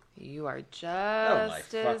defense, you are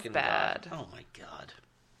just as bad. God. Oh my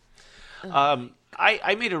God.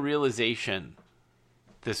 I made a realization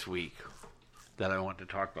this week that I want to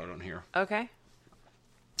talk about on here. Okay.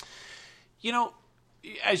 You know,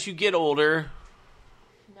 as you get older.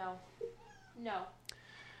 No.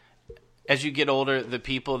 As you get older, the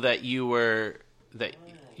people that you were, that,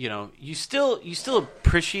 you know, you still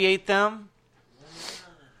appreciate them.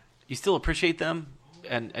 You still appreciate them,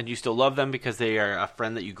 and you still love them because they are a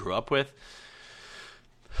friend that you grew up with.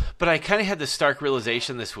 But I kind of had this stark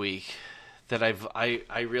realization this week that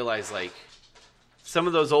I realized, like, some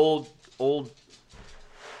of those old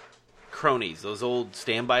cronies, those old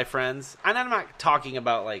standby friends, and I'm not talking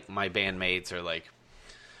about like my bandmates or like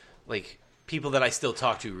people that I still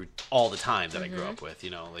talk to all the time that I grew up with,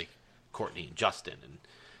 you know, like Courtney and Justin and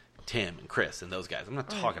Tim and Chris and those guys. I'm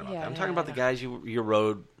not talking about that. I'm talking about the guys they were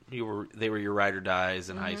your ride or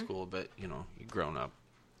dies in high school, but you know, you've grown up,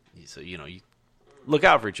 so you know, you look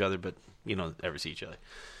out for each other, but you don't ever see each other.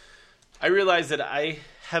 I realize that I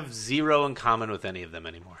have zero in common with any of them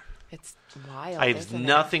anymore. It's wild. I have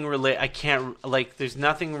nothing I can't, like, there's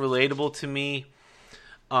nothing relatable to me.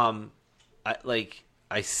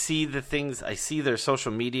 I see the things, I see their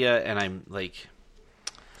social media, and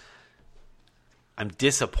I'm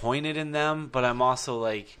disappointed in them, but I'm also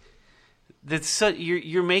like,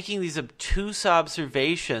 you're making these obtuse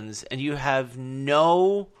observations, and you have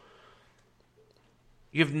no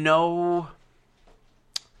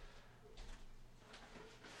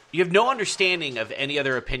understanding of any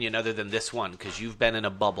other opinion other than this one, because you've been in a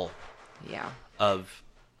bubble. Yeah. Of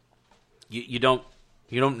you don't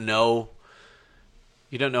know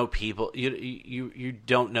people. You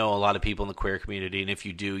don't know a lot of people in the queer community, and if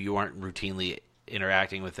you do, you aren't routinely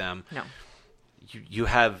interacting with them. No. You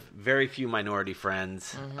have very few minority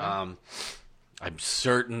friends. Mm-hmm. I'm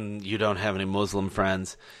certain you don't have any Muslim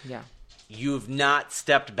friends. Yeah. You've not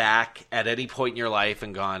stepped back at any point in your life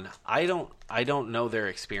and gone, I don't know their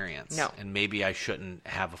experience. No. And maybe I shouldn't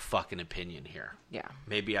have a fucking opinion here. Yeah.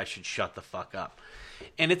 Maybe I should shut the fuck up.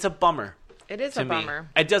 And it's a bummer. It is a bummer.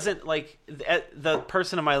 It doesn't, like,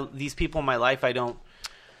 these people in my life,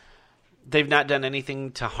 they've not done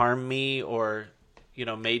anything to harm me or,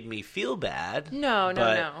 made me feel bad. No.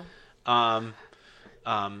 But,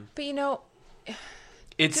 But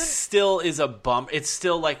it still is a bummer. It's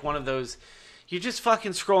still like one of those, you're just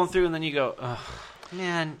fucking scrolling through and then you go, oh,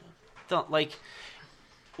 man, don't, like,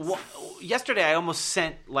 yesterday I almost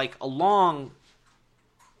sent, like, a long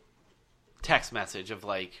text message of,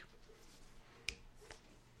 like,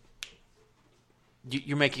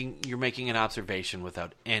 you're making an observation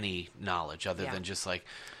without any knowledge other than just like,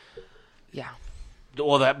 yeah,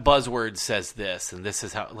 well, that buzzword says this and this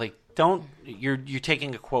is how, like, you're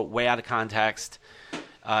taking a quote way out of context.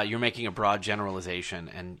 You're making a broad generalization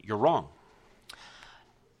and you're wrong.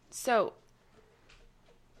 So,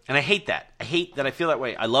 and I hate that. I hate that I feel that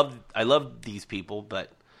way. I love these people,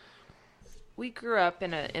 but we grew up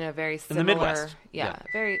in a very similar, in the Midwest,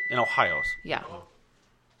 very in Ohio, yeah.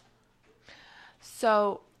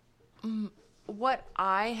 So, what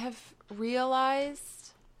I have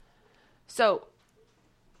realized,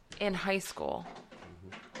 in high school,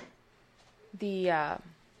 the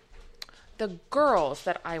girls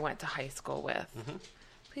that I went to high school with,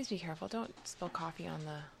 please be careful, don't spill coffee on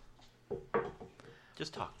the...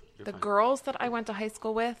 Just talk. You're the fine. girls that I went to high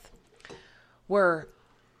school with were,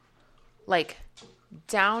 like,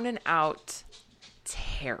 down and out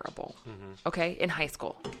terrible. Okay? In high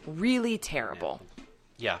school. Really terrible.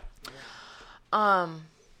 Yeah.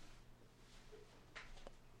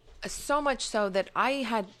 So much so that I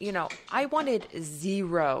had, I wanted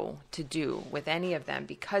zero to do with any of them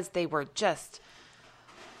because they were just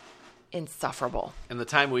insufferable. In the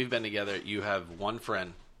time we've been together, you have one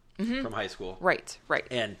friend from high school. Right.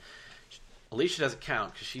 And Alicia doesn't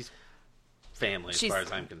count because she's family as far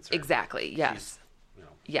as I'm concerned. Exactly, yes.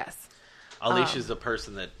 Yes. Alicia's a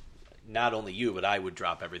person that not only you, but I would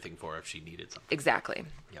drop everything for if she needed something. Exactly.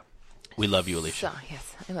 Yep. We love you, Alicia. So,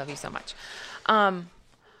 yes, I love you so much.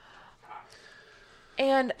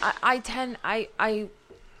 And I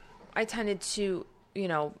tended to,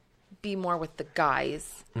 be more with the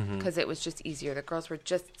guys because it was just easier. The girls were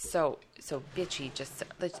just so bitchy, just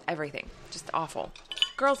everything, just awful.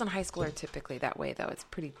 Girls in high school are typically that way, though. It's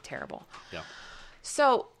pretty terrible. Yeah.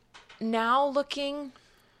 So now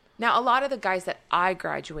a lot of the guys that I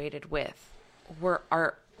graduated with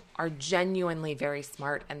are genuinely very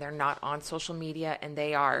smart, and they're not on social media, and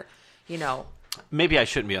they are, Maybe I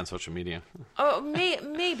shouldn't be on social media. Oh,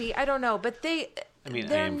 maybe, I don't know, but I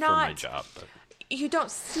am for my job, but you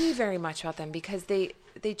don't see very much about them because they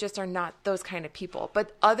just are not those kind of people.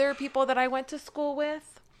 But other people that I went to school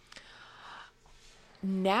with,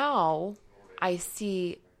 now I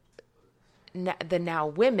see the now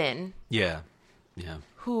women. Yeah.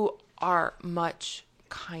 Who are much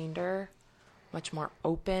kinder, much more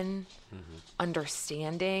open,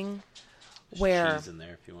 understanding. There's cheese in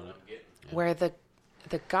there if you want to. Where the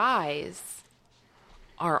guys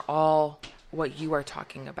are all what you are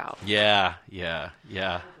talking about. Yeah.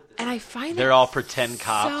 And I find they're all pretend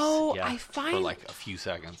cops. So for like a few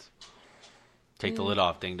seconds. Take the lid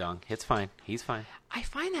off, ding dong. It's fine. He's fine. I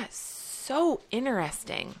find that so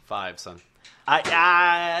interesting. 5, son.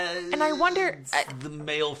 And I wonder the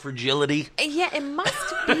male fragility. Yeah, it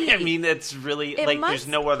must be. I mean, it's really there's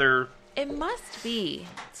no other. It must be.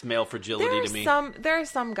 It's male fragility to me. There are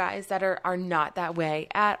some guys that are not that way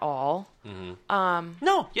at all.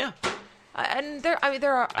 No, yeah. And there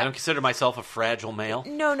are. I don't consider myself a fragile male.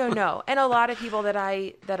 No. And a lot of people that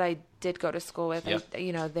I did go to school with,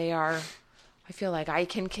 Yep. they are. I feel like I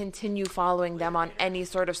can continue following them on any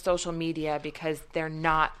sort of social media because they're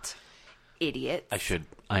not idiots.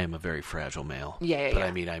 I am a very fragile male. Yeah. But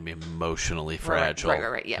I mean, I'm emotionally fragile.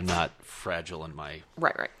 Right. Yeah. I'm not fragile in my.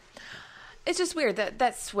 Right. It's just weird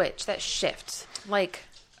that switch, that shift. Like,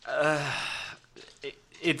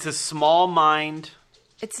 it's a small mind.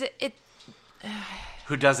 It.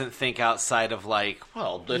 Who doesn't think outside of like,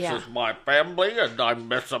 well, this is my family, and I'm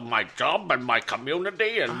missing my job and my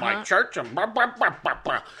community and my church and blah, blah, blah, blah,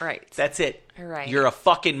 blah. Right. That's it. Right. You're a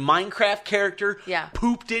fucking Minecraft character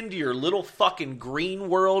pooped into your little fucking green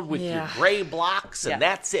world with your gray blocks, and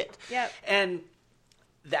that's it. Yep. And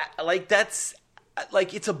that's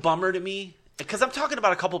it's a bummer to me. Because I'm talking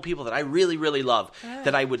about a couple people that I really, really love.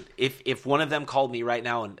 That I would, if one of them called me right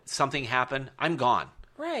now and something happened, I'm gone.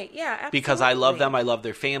 Right, yeah, absolutely. Because I love them, I love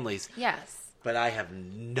their families. Yes. But I have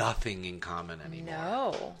nothing in common anymore.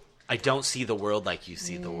 No. I don't see the world like you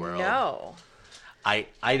see the world. No. I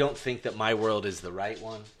don't think that my world is the right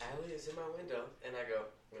one. Allie is in my window, and I go,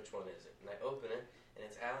 which one is it? And I open it, and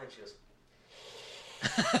it's Allie, and she goes,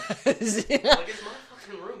 like, it's my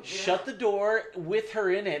fucking room. Shut the door with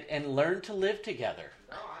her in it and learn to live together.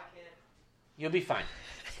 No, I can't. You'll be fine.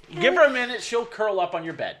 Give her a minute, she'll curl up on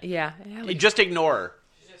your bed. Yeah. Just ignore her.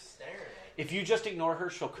 She's just staring at me. If you just ignore her,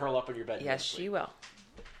 she'll curl up on your bed. Yes, she will.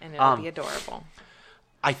 And it'll be adorable.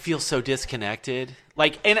 I feel so disconnected.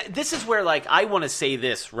 And this is where, I want to say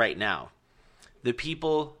this right now. The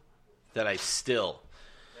people that I still...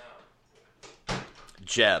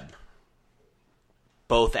 Jeb.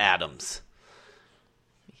 Both Adams.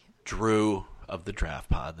 Drew of the Draft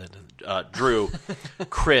Pod. Drew.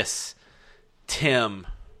 Chris. Tim.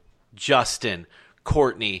 Justin.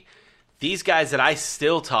 Courtney. These guys that I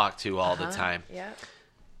still talk to all the time. Yeah.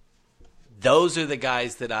 Those are the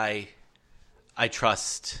guys that I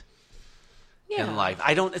trust in life.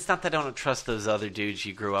 It's not that I don't trust those other dudes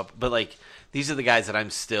you grew up, but these are the guys that I'm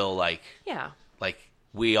still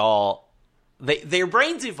we all their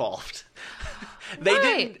brains evolved.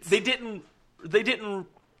 They didn't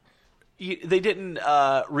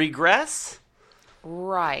regress.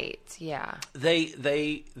 Right. Yeah.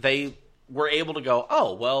 They were able to go,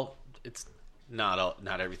 oh well, it's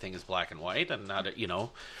not everything is black and white, and not.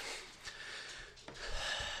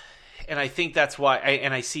 And I think that's why,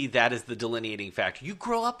 I see that as the delineating factor. You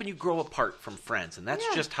grow up and you grow apart from friends, and that's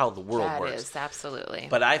just how the world works. That is, absolutely.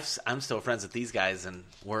 But I'm still friends with these guys, and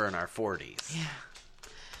we're in our 40s. Yeah.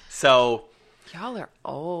 So... Y'all are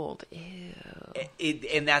old. Ew.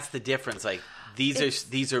 And that's the difference. This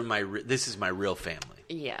is my real family.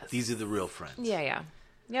 Yes. These are the real friends. Yeah.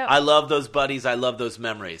 Yep. I love those buddies. I love those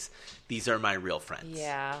memories. These are my real friends.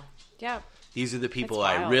 Yeah. Yep. These are the people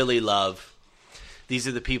I really love. These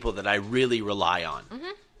are the people that I really rely on.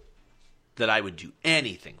 Mm-hmm. That I would do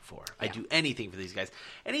anything for. Yeah. I do anything for these guys.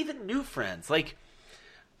 And even new friends. When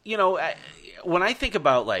I think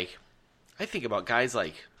about, guys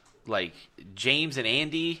like James and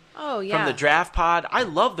Andy from the Draft Pod. I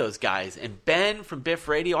love those guys. And Ben from Biff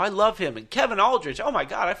Radio. I love him. And Kevin Aldridge. Oh, my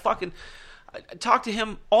God. I talk to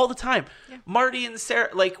him all the time. Yeah. Marty and Sarah.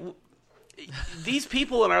 These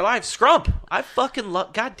people in our lives, Scrump. I fucking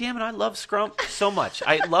love. God damn it, I love Scrump so much.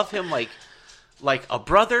 I love him like a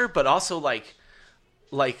brother, but also like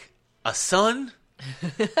a son.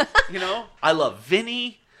 I love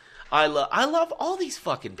Vinny. I love all these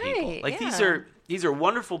fucking people. Right, these are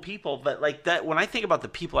wonderful people. But that, when I think about the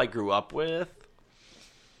people I grew up with,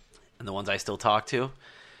 and the ones I still talk to,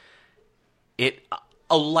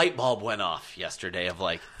 a light bulb went off yesterday of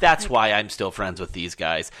that's why I'm still friends with these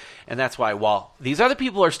guys. And that's why, while these other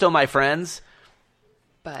people are still my friends,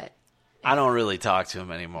 but I don't really talk to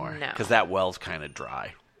them anymore. No. Because that well's kind of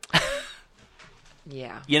dry.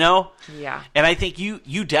 Yeah. Yeah. And I think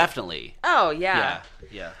you definitely. Oh, yeah.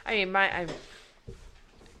 Yeah. I mean,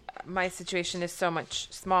 my situation is so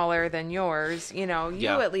much smaller than yours. You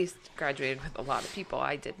at least graduated with a lot of people.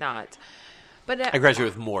 I did not. But I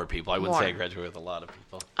graduated with more people. I wouldn't say I graduated with a lot of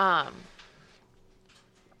people. I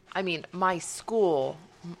mean, my school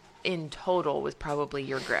in total was probably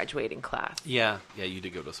your graduating class. Yeah, you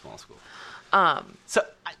did go to a small school. So,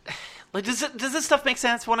 does this stuff make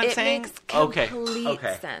sense? What I'm saying? It makes complete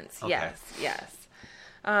sense. Okay. Yes.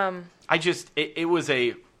 It was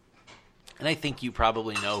and I think you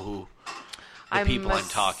probably know who the people I'm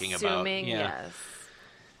talking about. Yes.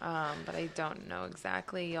 But I don't know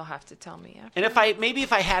exactly. You'll have to tell me after. And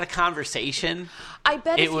if I had a conversation, I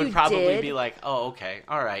bet it would probably be like, oh, okay,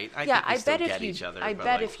 all right. I think we still get each other. I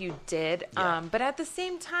bet if you did. Yeah. But at the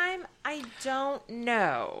same time, I don't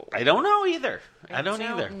know. I don't know either. I don't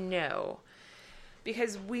know.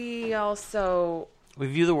 Because we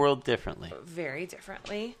view the world differently. Very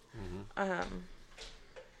differently. Mm-hmm.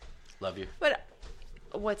 Love you. But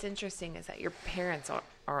what's interesting is that your parents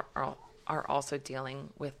are also dealing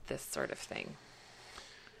with this sort of thing.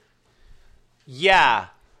 Yeah.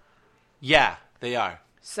 Yeah, they are.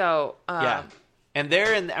 So Yeah. And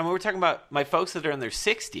we're talking about my folks that are in their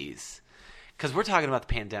 60s, because we're talking about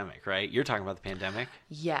the pandemic, right? You're talking about the pandemic?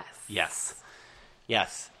 Yes.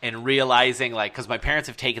 Yes. And realizing, like, because my parents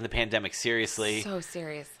have taken the pandemic seriously. So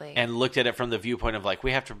seriously. And looked at it from the viewpoint of, like,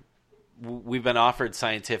 we've been offered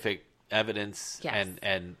scientific evidence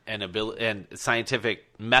and ability and scientific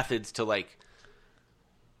methods to, like,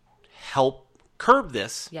 help curb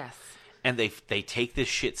this. Yes. And they take this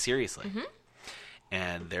shit seriously. Mm-hmm.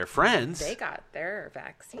 And their friends... They got their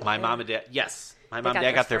vaccine. My mom and dad... Yes. My mom and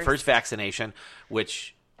dad got their first vaccination,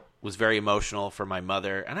 which was very emotional for my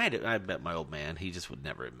mother. And I bet my old man, he just would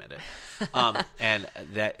never admit it. And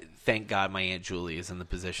that, thank God my Aunt Julie is in the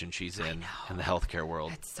position she's in the healthcare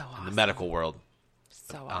world. That's so awesome. In the medical world.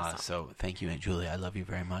 So awesome. So thank you, Aunt Julie. I love you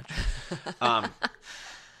very much.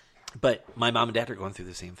 But my mom and dad are going through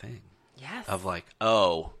the same thing. Yes. Of like,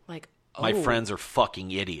 my friends are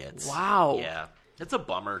fucking idiots. Wow. Yeah. It's a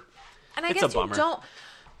bummer. And I guess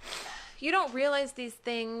you don't realize these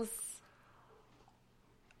things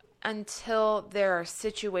until there are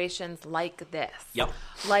situations like this. Yep.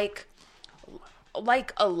 Like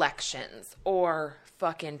elections or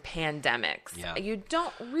fucking pandemics. Yeah. You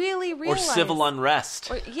don't really realize. Or civil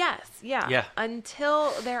unrest. Yes. Yeah. Yeah.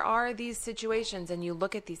 Until there are these situations and you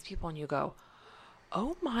look at these people and you go,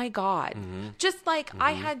 oh my God. Mm-hmm. Just like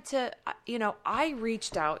I had to, I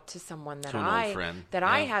reached out to someone that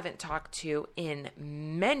I haven't talked to in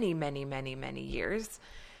many, many, many, many years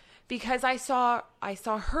because I saw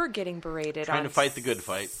her getting berated trying to fight the good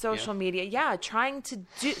fight. Social media. Yeah. Trying to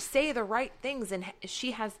say the right things and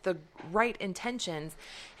she has the right intentions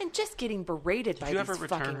and just getting berated by these fucking... Did you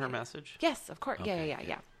ever return her message? Yes, of course. Okay.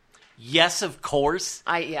 Yeah. Yes, of course.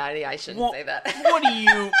 I shouldn't say that. What do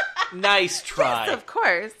you... Nice try. Yes, of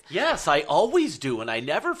course. Yes, I always do, and I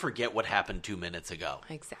never forget what happened 2 minutes ago.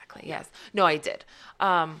 Exactly, yes. No, I did.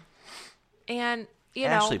 And,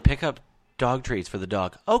 Ashley, pick up dog treats for the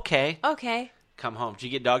dog. Okay. Come home. Did you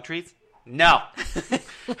get dog treats? No.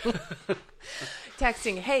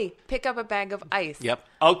 Texting, hey, pick up a bag of ice. Yep.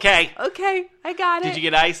 Okay, I got it. Did you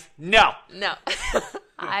get ice? No.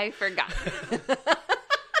 I forgot.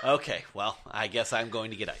 Okay, well, I guess I'm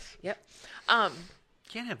going to get ice. Yep.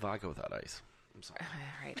 Can't have vodka without ice. I'm sorry.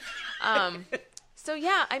 All right. So,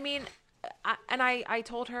 yeah, I mean, I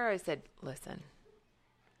told her, I said, listen,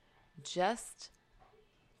 just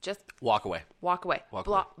walk away. Block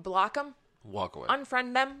them. Walk away.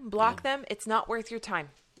 Unfriend them. Block them. It's not worth your time.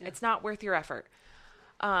 Yeah. It's not worth your effort.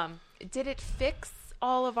 Did it fix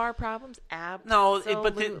all of our problems? Absolutely No,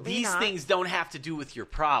 but these things don't have to do with your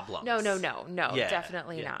problems. No. Yeah.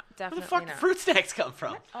 Definitely not. Definitely Where the fuck not. Fruit snacks come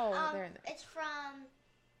from? Oh, they're in there.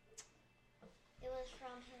 It was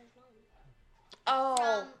from his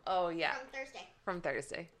mom. Oh, yeah. From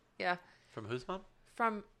Thursday. Yeah. From whose mom?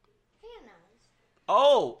 Hannah's.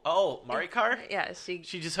 Oh, Marikar? Yeah, she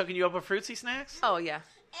just hooking you up with Fruitsy snacks? Oh, yeah.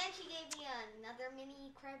 And she gave me another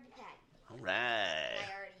mini Krabby Patty. All right.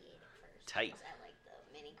 I already ate it first. Tight. Because I like the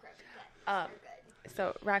mini Krabby Patties. They're good.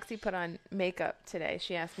 So Roxy put on makeup today.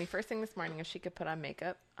 She asked me first thing this morning if she could put on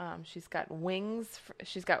makeup. She's got wings.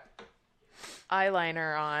 She's got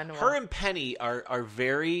eyeliner on. Her and Penny are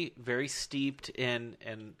very, very steeped in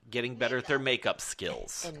getting better at their makeup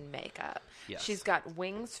skills. In makeup. Yes. She's got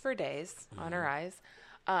wings for days on her eyes.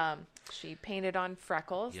 She painted on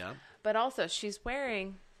freckles. Yeah. But also she's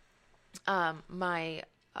wearing my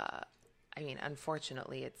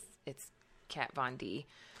unfortunately it's Kat Von D.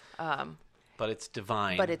 But it's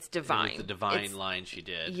divine. But it's divine. It was the divine line she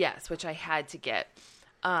did. Yes, which I had to get.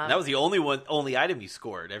 That was the only item you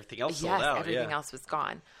scored. Everything else sold out. Everything else was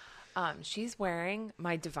gone. She's wearing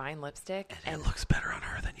my divine lipstick. And it looks better on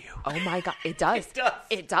her than you. Oh my God. It does.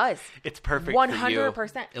 It does. It's perfect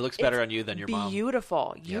 100%. It looks better on you than your mom.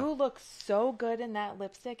 Beautiful. You look so good in that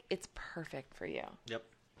lipstick. It's perfect for you. Yep.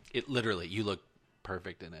 It literally, you look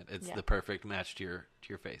perfect in it. It's the perfect match to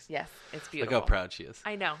your face. Yes, it's beautiful. Look how proud she is.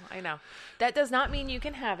 I know. That does not mean you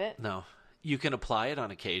can have it. No. You can apply it on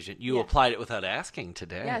occasion. You applied it without asking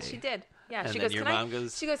today. Yeah, she did. Yeah, and she then goes, your mom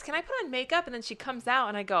goes... She goes, can I put on makeup? And then she comes out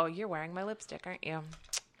and I go, you're wearing my lipstick, aren't you?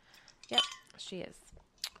 Yep, she is.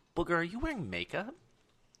 Booger, are you wearing makeup?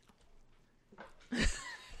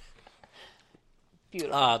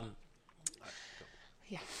 Beautiful.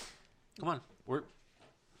 Yeah. Come on.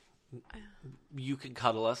 You can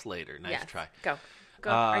cuddle us later. Nice try. Go.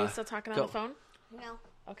 Are you still talking on the phone? No.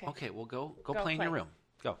 Okay. Okay, well, go play in your room.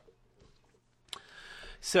 Go.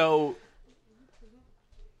 So,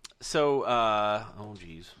 oh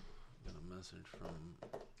geez, got a message from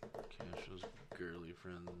Cash's girly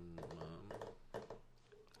friend mom.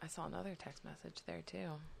 I saw another text message there too.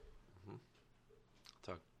 Mm-hmm.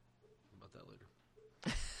 about that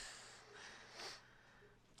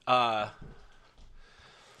later.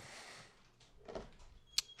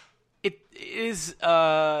 It is.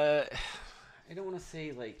 I don't want to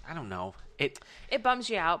say like I don't know. It bums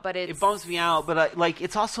you out, but it bums me out. But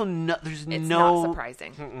it's also there's it's no not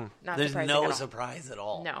surprising. Not there's surprising no at all. surprise at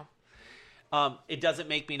all. No, it doesn't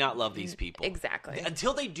make me not love these people exactly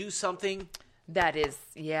until they do something. That is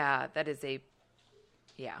a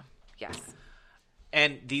yes.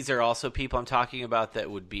 And these are also people I'm talking about that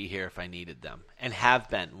would be here if I needed them, and have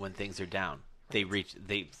been when things are down. They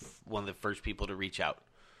one of the first people to reach out,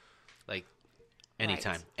 like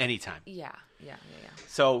anytime. Yeah.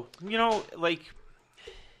 So like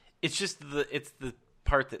it's just the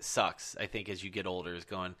part that sucks. I think as you get older is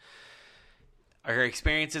going. Our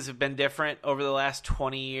experiences have been different over the last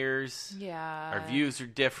 20 years. Yeah, our views are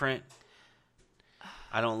different.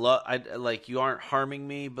 I don't love. I like you aren't harming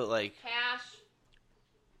me, but like cash.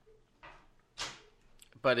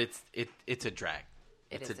 But it's a drag.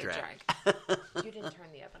 It's a drag. You didn't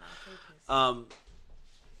turn the oven off.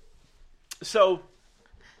 So,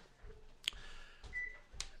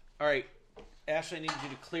 all right, Ashley, I need you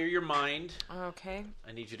to clear your mind. Okay.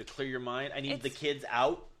 I need you to clear your mind. I need the kids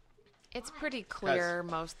out. It's pretty clear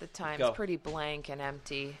most of the time. Go. It's pretty blank and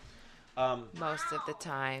empty most of the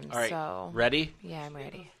time. All right, so ready? Yeah, I'm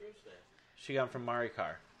ready. She got them from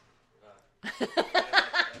Maricar. Like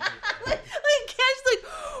Cash, like,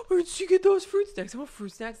 where'd she get those fruit snacks? I want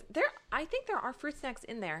fruit snacks. I think there are fruit snacks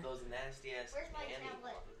in there. Those nasty ass Where's my candy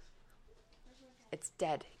tablet? ones. It's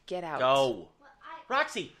dead. Get out. Go, Well,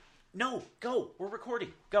 Roxy. No, go. We're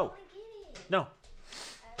recording. Go. want to get it. No, I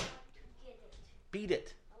want to get it. beat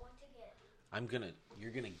it. I want to get it.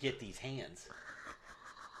 You're gonna get these hands.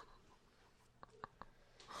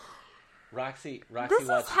 Roxy This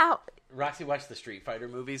watched. is how. Roxy watched the Street Fighter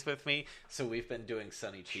movies with me, so we've been doing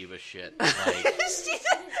Sonny Chiba shit. Like,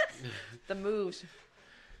 The moves.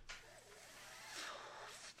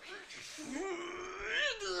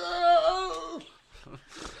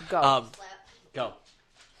 Go. go.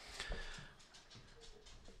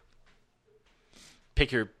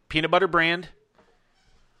 Pick your peanut butter brand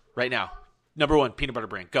right now. Number 1, peanut butter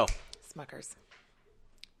brand. Go. Smuckers.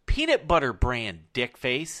 Peanut butter brand, dick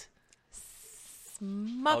face.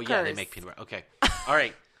 Smuckers. Oh, yeah, they make peanut butter. Okay. All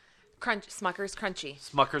right. Smuckers Crunchy.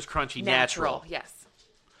 Smuckers Crunchy Natural. Yes.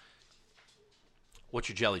 What's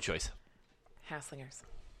your jelly choice? Hasslingers.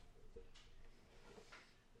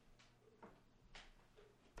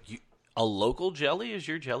 A local jelly is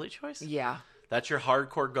your jelly choice? Yeah. That's your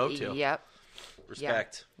hardcore go-to. Yep.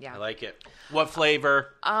 Respect. Yeah. I like it. What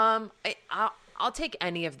flavor? I'll take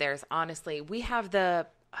any of theirs, honestly. We have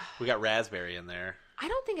We got raspberry in there. I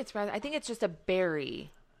don't think it's raspberry. I think it's just a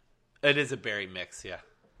berry. It is a berry mix, yeah.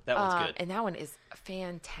 That one's good. And that one is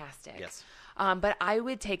fantastic. Yes. But I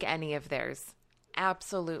would take any of theirs.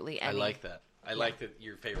 Absolutely any. I like that. I like that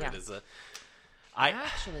your favorite Yeah. is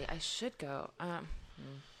Actually, I should go.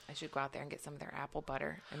 I should go out there and get some of their apple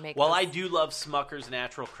butter and make. Well, those. I do love Smucker's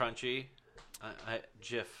Natural Crunchy.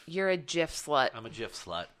 Jif. You're a Jif slut. I'm a Jif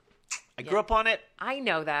slut. I grew up on it. I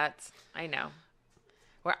know that. I know.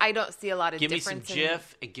 Where I don't see a lot of Give me some difference in Jif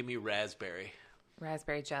and give me raspberry.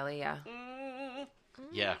 raspberry jelly. Yeah.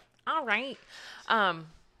 Yeah. All right.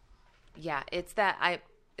 Yeah, it's that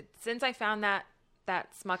since I found that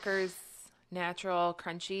Smucker's Natural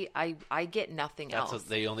Crunchy, I get nothing else. That's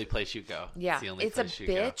the only place you go. Yeah, It's the only it's a place you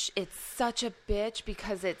bitch. It's such a bitch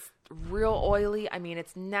because it's real oily. I mean,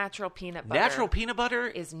 it's natural peanut butter. Natural peanut butter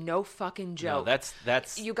is no fucking joke. No,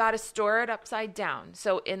 that's You got to store it upside down.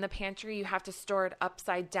 So in the pantry, you have to store it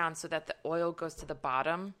upside down so that the oil goes to the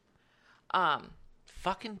bottom.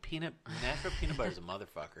 fucking natural peanut butter is a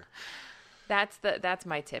motherfucker. That's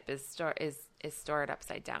my tip is store it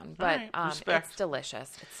upside down. But right, respect. it's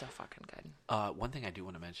delicious. It's so fucking good. One thing I do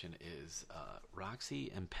want to mention is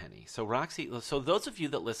Roxy and Penny. So those of you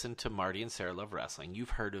that listen to Marty and Sarah Love Wrestling,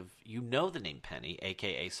 you know the name Penny,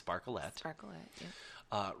 aka Sparkletette. Sparkletette,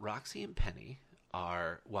 yeah. Roxy and Penny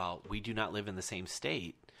are, while we do not live in the same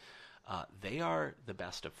state, they are the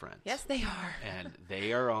best of friends. Yes, they are. And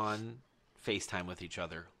they are on FaceTime with each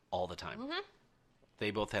other all the time. Mm-hmm.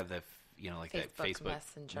 They both have that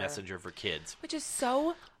Facebook Messenger for kids, which is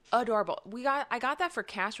so adorable. I got that for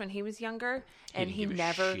Cash when he was younger, and he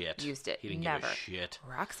never used it. He didn't never. give a shit.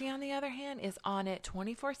 Roxy, on the other hand, is on it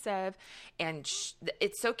 24/7, and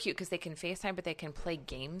it's so cute because they can FaceTime, but they can play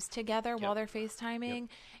games together while they're FaceTiming,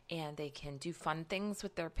 and they can do fun things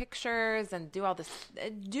with their pictures and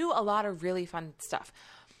do a lot of really fun stuff.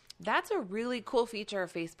 That's a really cool feature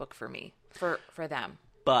of Facebook for me, for them.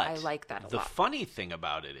 But I like that a lot. The funny thing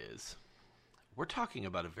about it is, we're talking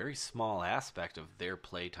about a very small aspect of their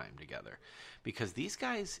playtime together, because these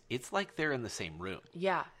guys, it's like they're in the same room.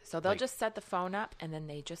 Yeah, so they'll just set the phone up and then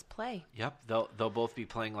they just play. Yep, they'll both be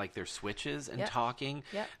playing like their Switches and talking.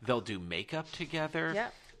 Yep. They'll do makeup together.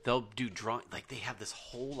 Yep. They'll do drawing. Like they have this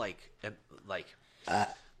whole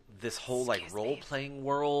role playing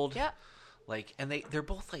world. Yep. Like, and they're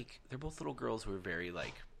both little girls who are very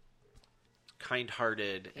like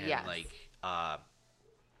kind-hearted and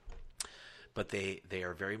but they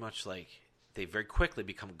are very much like, they very quickly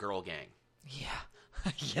become girl gang. Yeah.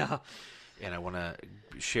 Yeah. And I want to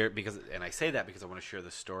share, and I say that because I want to share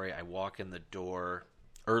the story. I walk in the door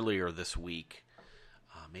earlier this week,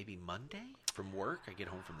 maybe Monday from work. I get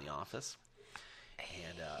home from the office,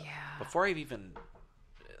 and before I've even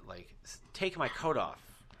taken my coat off,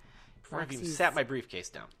 before I've even sat my briefcase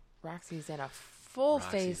down, Roxy's in a full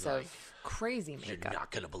face of crazy makeup. You're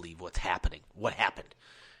not going to believe what's happening. What happened?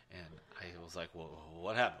 And I was like, well,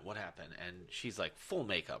 what happened? What happened? And she's like, full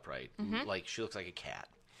makeup, right? Mm-hmm. Like, she looks like a cat.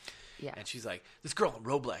 Yeah. And she's like, this girl on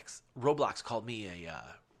Roblox called me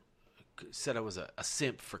said I was a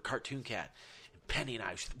simp for Cartoon Cat. And Penny and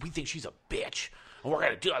I, we think she's a bitch. And we're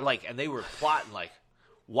going to do it. And they were plotting,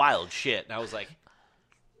 wild shit. And I was like,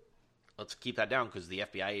 let's keep that down because the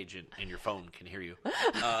FBI agent in your phone can hear you.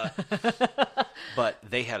 But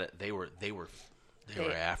they were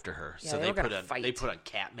after her, so they put on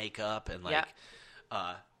cat makeup and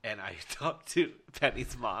and I talked to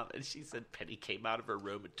Penny's mom, and she said Penny came out of her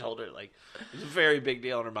room and told her it was a very big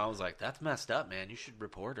deal, and her mom was like, "That's messed up, man. You should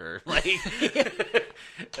report her."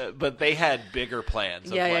 But they had bigger plans.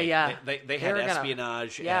 They had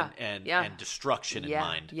espionage and destruction in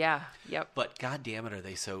mind. Yeah, yep. But God damn it, are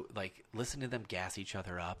they so listen to them gas each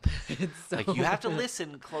other up? You have to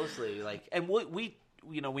listen closely. And we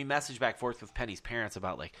message back and forth with Penny's parents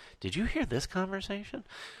about did you hear this conversation?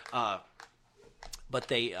 But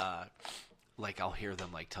they I'll hear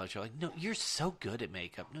them tell each other no, you're so good at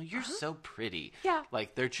makeup. No, you're so pretty. Yeah.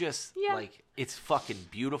 They're just it's fucking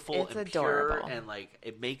beautiful. It's and adorable. Pure,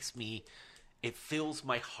 and it fills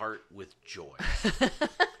my heart with joy.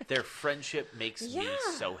 Their friendship makes me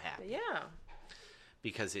so happy. Yeah.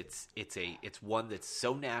 Because it's one that's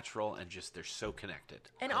so natural and just they're so connected.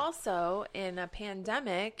 And also in a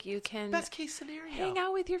pandemic, you can best case scenario hang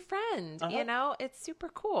out with your friend. Uh-huh. It's super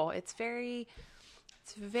cool. It's very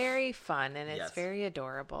fun and it's very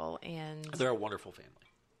adorable, and they're a wonderful family.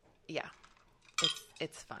 Yeah,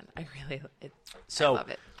 it's fun. I love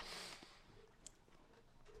it.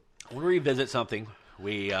 I want to revisit something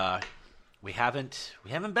we haven't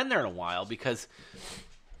been there in a while because.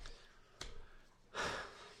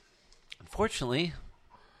 Unfortunately,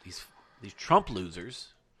 these Trump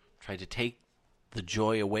losers tried to take the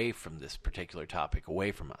joy away from this particular topic,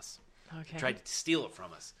 away from us. Okay. Tried to steal it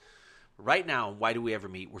from us. Right now, Why Do We Ever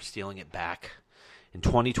Meet? We're stealing it back. In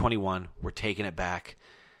 2021, we're taking it back.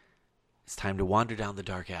 It's time to wander down the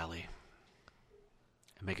dark alley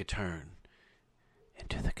and make a turn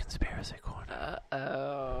into the conspiracy corner.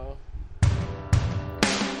 Uh-oh.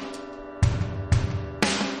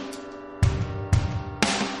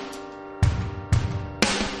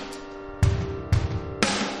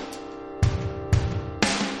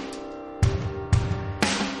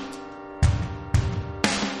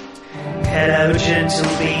 Hello,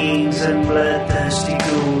 gentle beings and bloodthirsty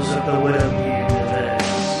ghouls of the world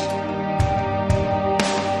universe.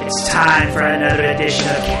 It's time for another edition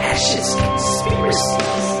of Cash's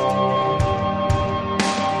Conspiracies.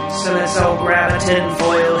 So let's all grab a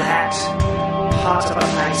tinfoil hat, hot up a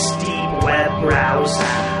nice deep web browser,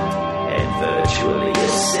 and virtually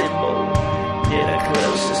assemble near the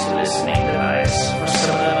closest listening device for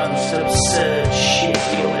some of the most absurd shit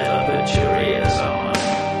you'll ever put your ears on.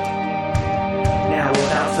 Now,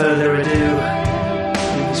 without further ado,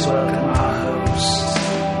 please welcome our host,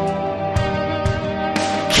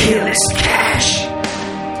 Killis Cash.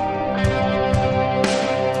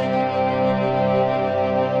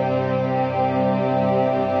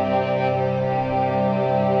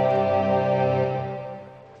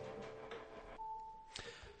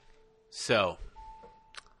 So,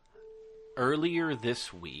 earlier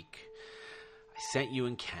this week, I sent you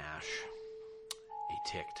and Cash a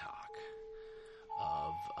TikTok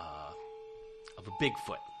of a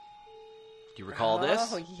Bigfoot. Do you recall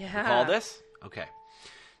this? Oh, yeah. Recall this? Okay.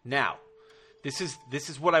 Now, this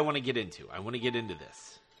is what I want to get into. I want to get into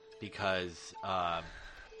this because I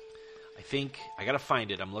think I got to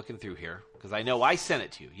find it. I'm looking through here because I know I sent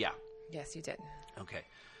it to you. Yeah. Yes, you did. Okay.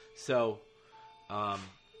 So,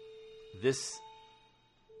 this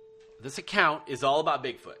account is all about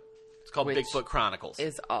Bigfoot. It's called Bigfoot Chronicles.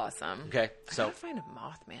 Is awesome. Okay. I gotta find a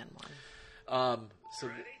Mothman one.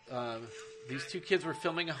 These two kids were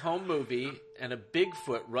filming a home movie, and a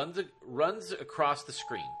Bigfoot runs across the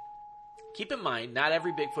screen. Keep in mind, not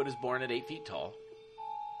every Bigfoot is born at 8 feet tall.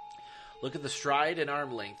 Look at the stride and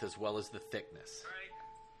arm length as well as the thickness.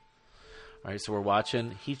 All right, so we're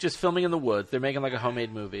watching. He's just filming in the woods. They're making like a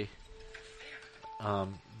homemade movie.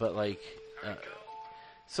 But like,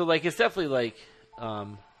 so like it's definitely like,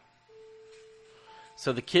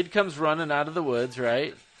 so the kid comes running out of the woods,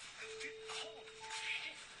 right?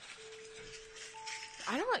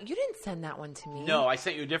 I don't know. You didn't send that one to me. No, I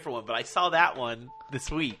sent you a different one, but I saw that one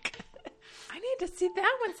this week. I need to see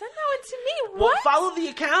that one. Send that one to me. Well, What? follow the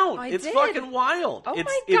account. It's fucking wild. Oh it's,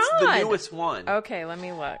 my It's the God. newest one. Okay, let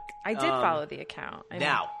me look. I did follow the account.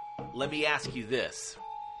 Now, let me ask you this.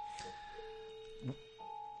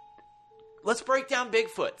 Let's break down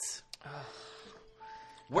Bigfoots.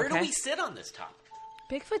 Where do Okay. we sit on this topic?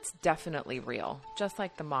 Bigfoot's definitely real, just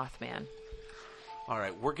like the Mothman. All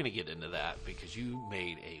right, we're going to get into that because you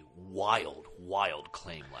made a wild, wild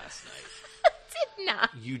claim last night. Did not.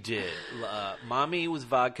 You did. Mommy was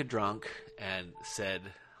vodka drunk and said,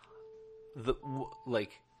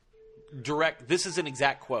 direct. This is an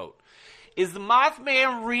exact quote. Is the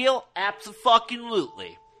Mothman real?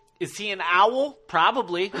 Abso-fucking-lutely. Is he an owl?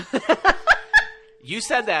 Probably. You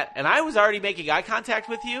said that, and I was already making eye contact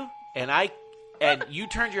with you, and you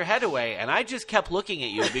turned your head away, and I just kept looking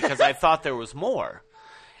at you because I thought there was more.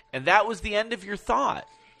 And that was the end of your thought.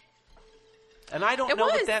 And I don't know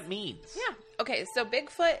what that means. Yeah. Okay, so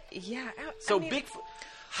Bigfoot, yeah. Bigfoot,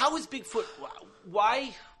 how is Bigfoot,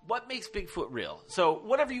 why, what makes Bigfoot real? So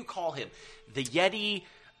whatever you call him, the Yeti,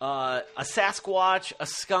 a Sasquatch, a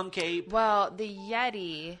skunk ape. Well, the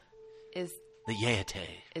Yeti is The Yeti.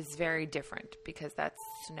 is very different because that's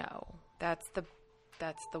snow. That's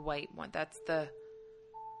the white one. That's the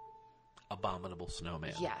Abominable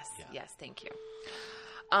snowman. Yes, Yeah. yes, thank you.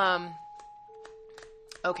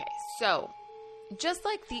 Okay, so just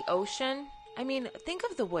like the ocean, I mean, think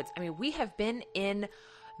of the woods. I mean, we have been in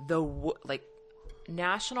the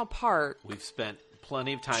national park. We've spent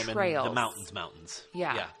plenty of time Trails. in the mountains.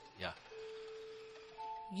 Yeah. Yeah.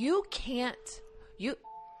 You can't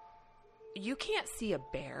see a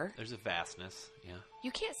bear. There's a vastness. Yeah.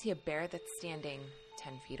 You can't see a bear that's standing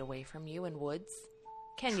 10 feet away from you in woods.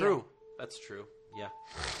 Can you? True. That's true. Yeah.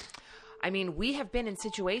 I mean, we have been in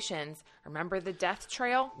situations. Remember the death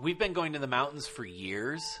trail? We've been going to the mountains for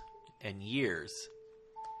years and years.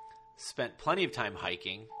 Spent plenty of time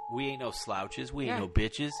hiking. We ain't no slouches. We ain't no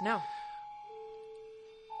bitches. No.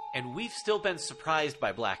 And we've still been surprised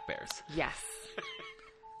by black bears. Yes.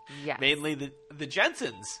 Yes. Mainly the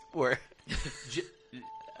Jensens, where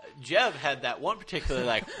Jev had that one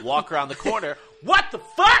particular walk around the corner. What the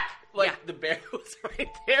fuck? The bear was right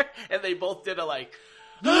there, and they both did a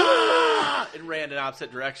and ran in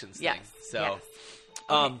opposite directions. Yes. Thing. So, yes.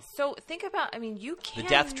 Okay, so think about. I mean, you can't. The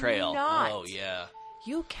death trail. Oh yeah.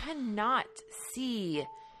 You cannot see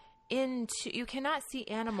into. You cannot see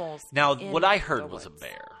animals. Now, in what I heard the was a woods.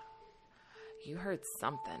 bear. You heard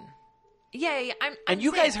something. Yeah. I'm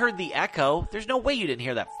you guys heard the echo. There's no way you didn't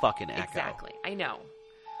hear that fucking echo. Exactly. I know.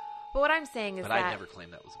 But what I'm saying is But that I never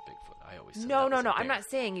claimed that was a Bigfoot. I always said No. that was a I'm bear. not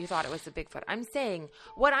saying you thought it was a Bigfoot.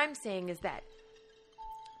 What I'm saying is that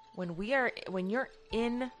when you're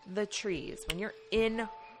in the trees, when you're in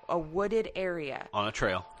a wooded area, On a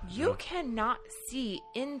trail. you cannot see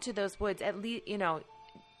into those woods at least,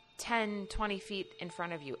 10, 20 feet in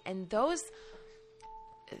front of you. And those,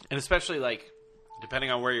 And especially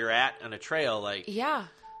depending on where you're at on a trail, yeah.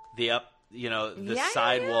 the Yeah,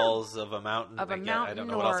 sidewalls of a mountain. Of a I mountain don't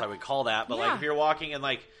know what else or- I would call that, but Yeah. if you're walking in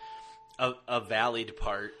a valleyed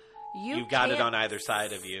part, you've got it can't on either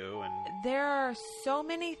side of you, and There are so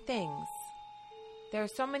many things. There are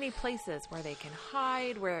so many places where they can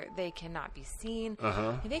hide, where they cannot be seen.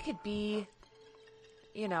 They could be,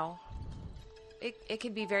 it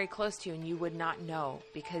could be very close to you and you would not know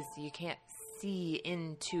because you can't see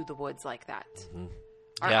into the woods like that.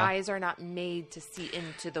 Our Yeah. eyes are not made to see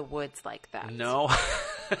into the woods like that. no,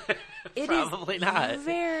 It probably is not.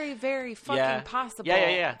 very, very fucking Yeah. possible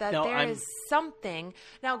Yeah. that No, there I'm- is something.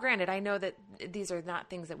 Now, granted, I know that these are not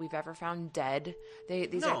things that we've ever found dead.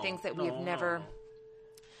 These are things that we've never... No.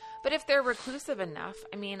 But if they're reclusive enough,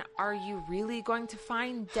 I mean, are you really going to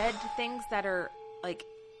find dead things that are,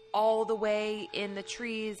 all the way in the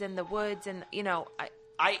trees and the woods and,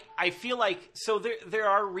 I feel like there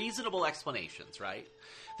are reasonable explanations, right?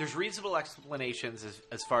 There's reasonable explanations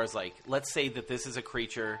as far as let's say that this is a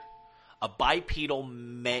creature, a bipedal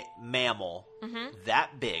mammal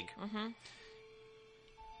that big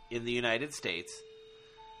in the United States.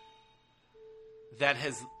 that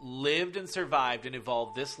has lived and survived and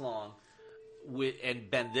evolved this long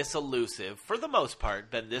and been this elusive, for the most part,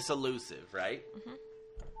 right? Mm-hmm.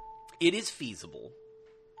 It is feasible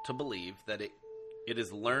to believe that it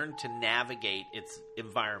has learned to navigate its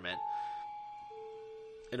environment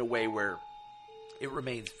in a way where it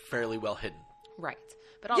remains fairly well hidden. Right.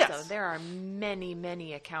 But also, there are many,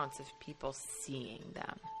 many accounts of people seeing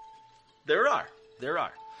them. There are.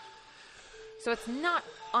 So it's not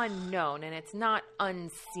unknown and it's not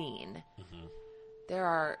unseen. Mm-hmm. There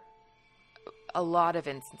are a lot of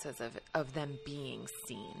instances of them being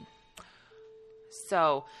seen.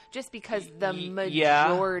 So just because the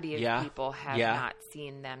majority of people have not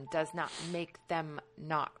seen them does not make them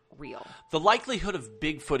not real. The likelihood of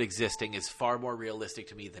Bigfoot existing is far more realistic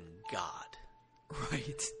to me than God.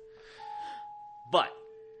 Right. But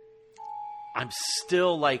I'm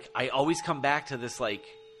still like, I always come back to this, like,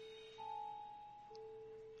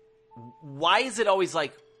 why is it always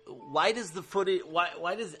like, why does the footage,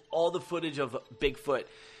 why does all the footage of Bigfoot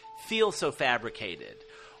feel so fabricated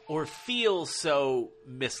or feel so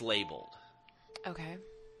mislabeled? Okay.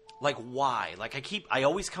 Like, why? Like, I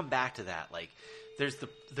always come back to that. Like, there's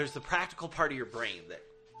the practical part of your brain that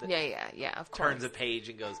of course, turns a page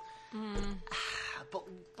and goes,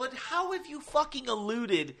 but how have you fucking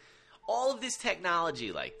eluded all of this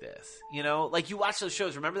technology like this? You know, like you watch those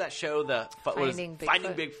shows. Remember that show, Finding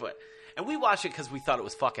Bigfoot? And we watched it because we thought it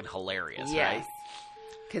was fucking hilarious, right?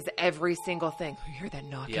 Because every single thing. You hear that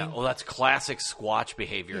knocking? Yeah, well, that's classic Squatch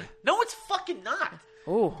behavior. Yeah. No, it's fucking not.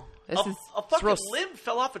 Oh, a fucking limb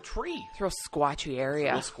fell off a tree. It's a real squatchy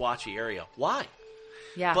area. It's a real squatchy area. Why?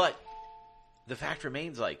 Yeah. But the fact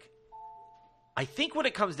remains, like, I think what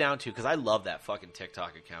it comes down to, because I love that fucking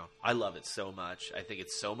TikTok account. I love it so much. I think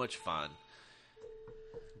it's so much fun.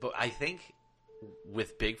 But I think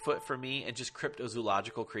with Bigfoot for me and just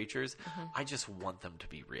cryptozoological creatures, I just want them to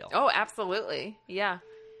be real. Oh, absolutely. Yeah.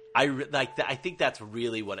 I think that's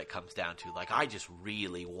really what it comes down to. Like, I just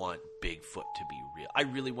really want Bigfoot to be real. I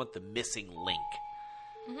really want the missing link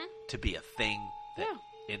to be a thing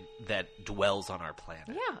that dwells on our planet.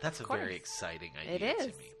 Yeah, that's a very exciting idea. It is.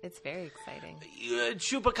 To me. It's very exciting.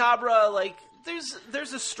 Chupacabra, like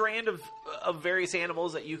there's a strand of various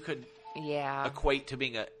animals that you could equate to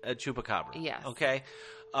being a chupacabra. Yes. Okay.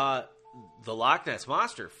 The Loch Ness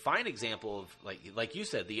Monster, fine example of like you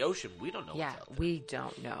said, the ocean. We don't know. Yeah, what's out there. we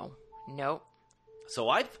don't know. Nope. So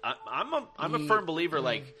I'm a firm believer.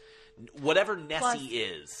 Like whatever Nessie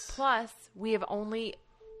is. Plus, we have only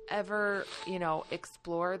ever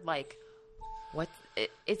explored like what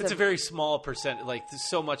it's a very small percent. Like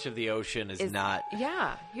so much of the ocean is not.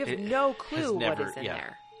 Yeah, you have no clue what is in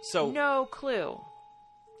there. So no clue.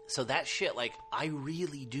 So that shit, like, I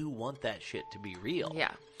really do want that shit to be real.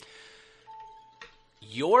 Yeah.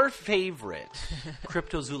 Your favorite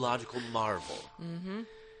cryptozoological marvel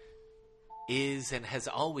is and has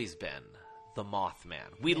always been the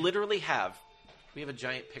Mothman. We literally have a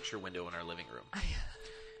giant picture window in our living room.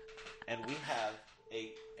 And we have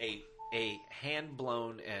a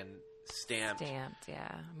hand-blown and stamped,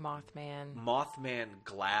 Mothman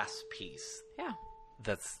glass piece. Yeah.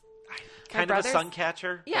 That's kind of a sun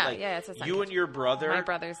catcher. Yeah, it's a sun catcher. You and your brother, my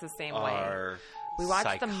brother's the same way. We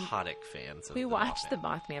watched psychotic fans. We watched the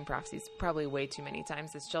Mothman prophecies probably way too many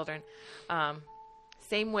times as children.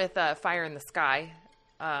 Same with Fire in the Sky,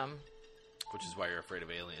 which is why you're afraid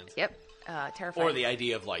of aliens. Yep, terrifying. Or the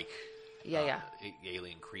idea of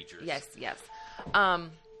alien creatures. Yes.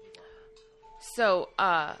 So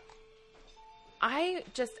I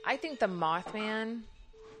think the Mothman.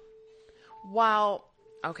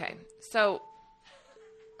 Okay, so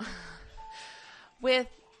with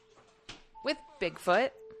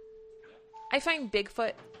Bigfoot, I find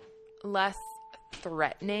Bigfoot less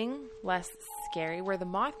threatening, less scary, where the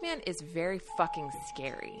Mothman is very fucking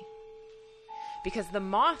scary. Because the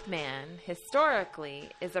Mothman, historically,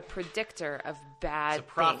 is a predictor of bad things. It's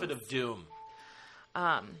a prophet of doom.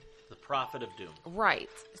 The prophet of doom. Right.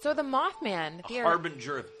 So the Mothman... A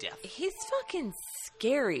harbinger of death. He's fucking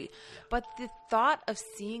scary. Yeah. But the thought of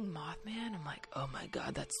seeing Mothman, I'm like, oh my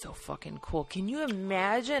god, that's so fucking cool. Can you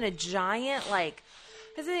imagine a giant,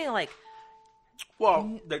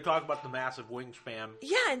 Well, they talk about the massive wingspan.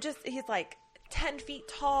 Yeah, and just, he's 10 feet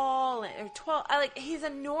tall, or 12, he's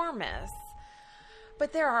enormous.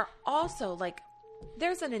 But there are also,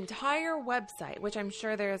 there's an entire website, which I'm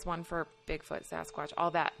sure there is one for Bigfoot, Sasquatch, all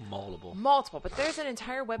that. Multiple. But there's an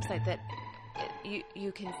entire website that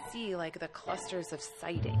you can see, the clusters of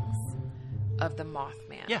sightings of the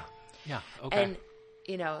Mothman. Yeah, okay.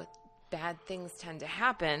 And, bad things tend to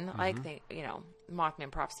happen,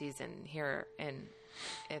 Mothman prophecies here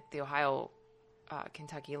at the Ohio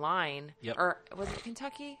Kentucky line. Yep. Or was it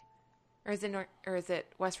Kentucky? Or is it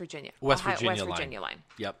West Virginia? West Virginia Virginia line.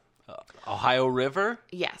 Yep. Ohio River?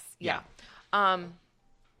 Yes. Yeah.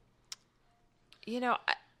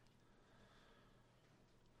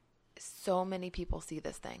 So many people see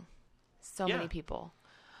this thing. So many people.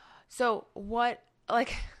 So what,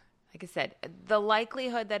 like I said, the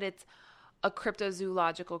likelihood that it's a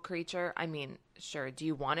cryptozoological creature, I mean, sure. Do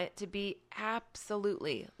you want it to be?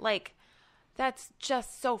 Absolutely. Like, that's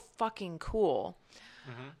just so fucking cool.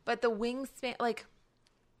 Mm-hmm. But the wingspan, like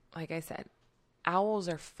I said, owls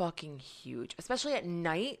are fucking huge, especially at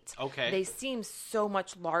night. Okay. They seem so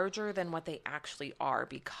much larger than what they actually are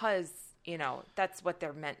because, that's what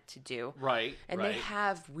they're meant to do. Right. And they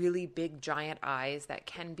have really big, giant eyes that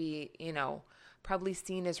can be, probably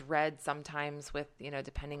seen as red sometimes with,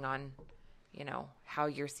 depending on, how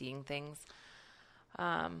you're seeing things.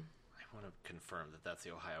 I want to confirm that that's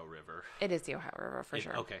the Ohio River. It is the Ohio River for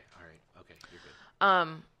sure. Okay. All right. Okay. You're good.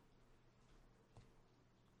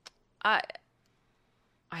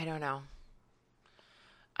 I don't know.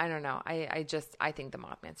 I think the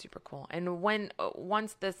Mothman's super cool. And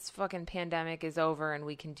once this fucking pandemic is over and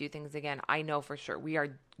we can do things again, I know for sure we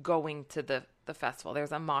are going to the festival.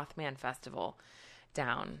 There's a Mothman festival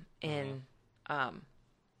down in,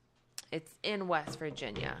 it's in West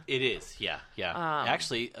Virginia. It is. Yeah.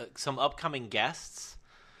 Actually, some upcoming guests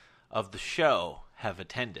of the show have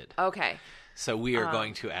attended. Okay. So we are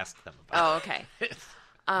going to ask them about it. Oh, okay.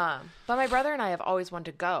 But my brother and I have always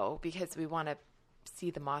wanted to go because we want to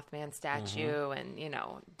see the Mothman statue and,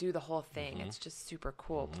 do the whole thing. It's just super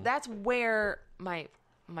cool. That's where my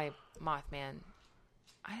Mothman,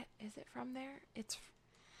 is it from there? It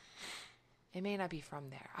may not be from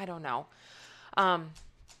there. I don't know.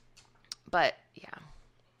 But yeah,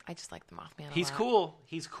 I just like the Mothman a lot. He's cool.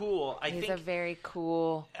 He's a very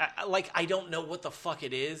cool. I don't know what the fuck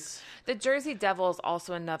it is. The Jersey Devil is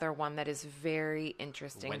also another one that is very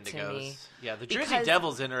interesting Wendigos. To me. Yeah, the Jersey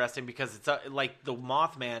Devil's interesting because it's like the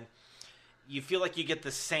Mothman. You feel like you get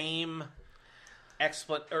the same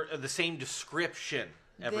or the same description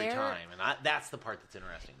every time, and that's the part that's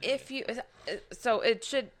interesting. So it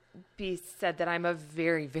should be said that I'm a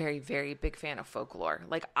very, very, very big fan of folklore.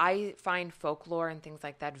 Like, I find folklore and things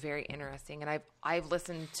like that very interesting, and I've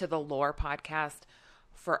listened to the Lore podcast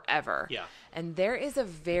forever. Yeah. And there is a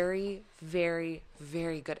very, very,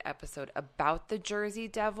 very good episode about the Jersey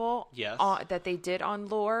Devil. Yes. That they did on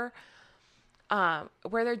Lore,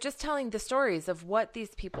 where they're just telling the stories of what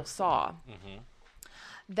these people saw. Mm-hmm.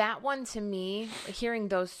 That one, to me, hearing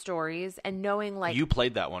those stories and knowing, like, you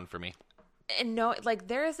played that one for me. And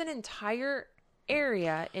there is an entire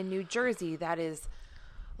area in New Jersey that is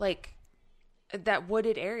like that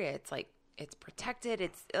wooded area. It's like, it's protected.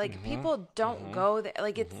 It's like people don't go there.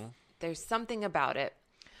 Like there's something about it.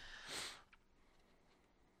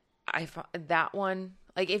 That one,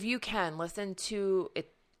 like, if you can listen to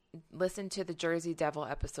the Jersey Devil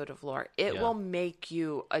episode of Lore, it will make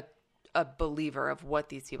you a believer of what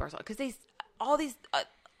these people are. Because all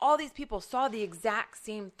these people saw the exact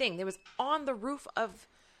same thing. It was on the roof of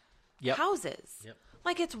houses. Yep.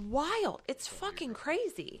 Like, it's wild. It's fucking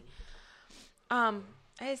crazy. I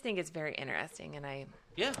just think it's very interesting, and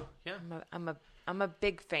I'm a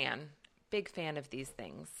big fan of these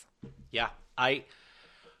things. Yeah, I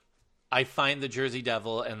find the Jersey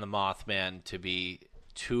Devil and the Mothman to be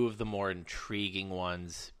two of the more intriguing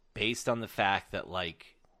ones, based on the fact that,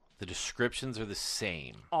 like, the descriptions are the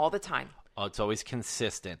same all the time. Oh, it's always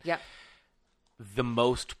consistent. Yep. The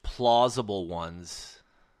most plausible ones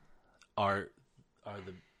are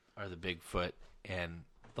the Bigfoot and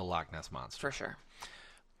the Loch Ness Monster.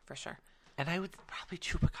 For sure. And I would probably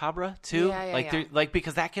Chupacabra too. Yeah.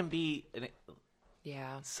 Because that can be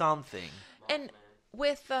something. And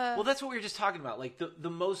with well, that's what we were just talking about. Like, the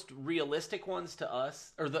most realistic ones to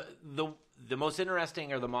us, or the most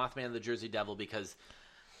interesting, are the Mothman and the Jersey Devil, because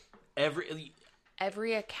every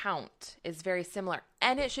account is very similar.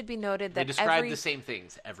 And it should be noted that they describe the same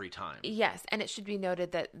things every time. Yes, and it should be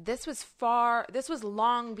noted that this was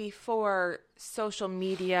long before social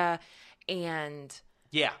media and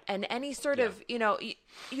any sort of,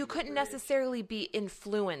 you couldn't necessarily be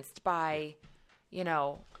influenced by,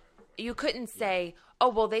 you couldn't say, oh,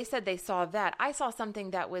 well, they said they saw that. I saw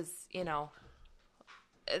something that was, I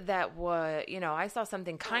saw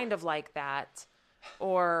something kind of like that.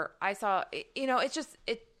 Or I saw, it's just,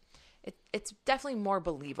 it's definitely more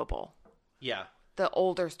believable. Yeah. The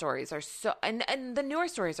older stories are and the newer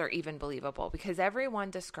stories are even believable because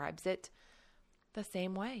everyone describes it the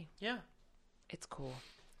same way. Yeah. It's cool.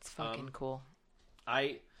 It's fucking cool.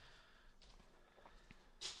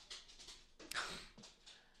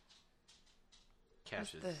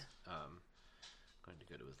 Cash is going to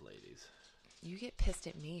go to his ladies. You get pissed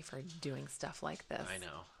at me for doing stuff like this. I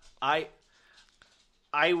know.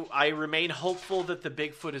 I remain hopeful that the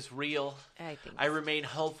Bigfoot is real. I remain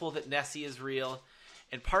hopeful that Nessie is real.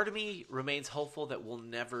 And part of me remains hopeful that we'll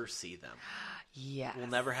never see them. Yes. We'll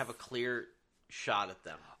never have a clear shot at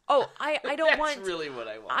them. Oh, I don't want... That's really what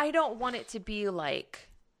I want. I don't want it to be like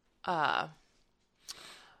a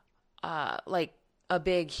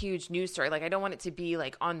big, huge news story. Like, I don't want it to be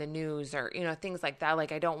like on the news or, things like that.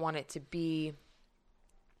 Like, I don't want it to be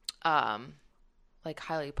like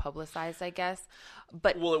highly publicized, I guess.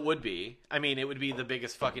 But well, it would be. I mean, it would be the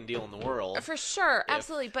biggest fucking deal in the world. For sure.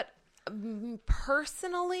 Absolutely. But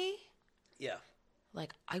personally, yeah,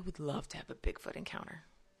 like, I would love to have a Bigfoot encounter.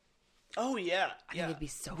 Oh, yeah. I think it'd be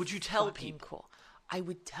so Would you tell fucking cool. I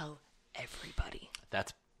would tell everybody.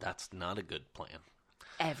 That's not a good plan.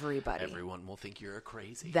 Everybody. Everyone will think you're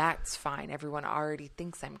crazy. That's fine. Everyone already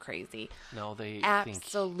thinks I'm crazy. No, they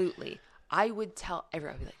Absolutely. I would tell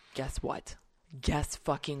everyone, I'd be like, guess what? Guess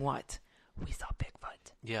fucking what? We saw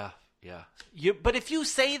Bigfoot. Yeah. But if you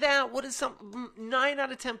say that, what is 9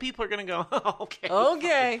 out of 10 people are going to go, oh, okay.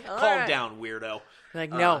 Okay. Calm down, weirdo.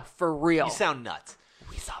 Like, no, for real. You sound nuts.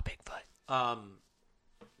 We saw Bigfoot.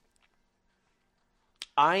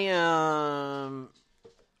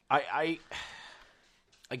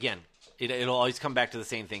 Again, it'll always come back to the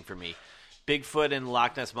same thing for me. Bigfoot and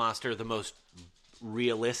Loch Ness Monster, the most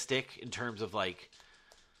realistic in terms of like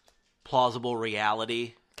plausible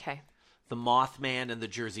reality. Okay. The Mothman and the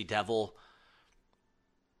Jersey Devil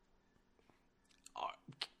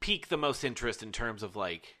pique the most interest in terms of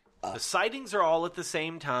like the sightings are all at the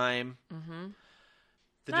same time. Mm-hmm.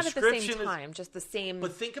 Not at the same time, just the same.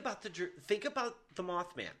 But think about the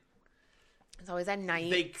Mothman. It's always at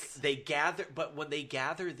night. They gather, but when they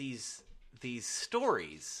gather these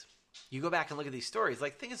stories, you go back and look at these stories.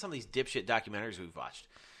 Like, think of some of these dipshit documentaries we've watched.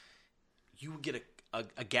 You would get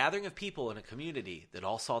a gathering of people in a community that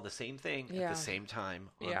all saw the same thing at the same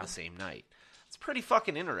time on the same night. It's pretty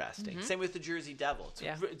fucking interesting. Mm-hmm. Same with the Jersey Devil.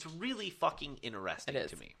 It's really fucking interesting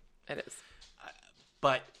to me. It is.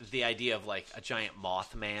 But the idea of like a giant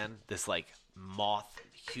Mothman, this like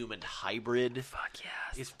moth-human hybrid, fuck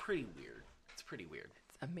yes, is pretty weird. It's pretty weird.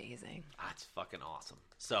 It's amazing. It's fucking awesome.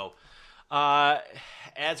 So,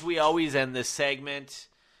 as we always end this segment,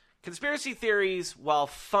 conspiracy theories, while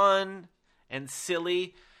fun and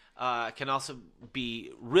silly, can also be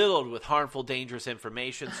riddled with harmful, dangerous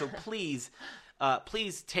information. So please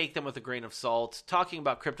take them with a grain of salt. Talking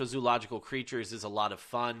about cryptozoological creatures is a lot of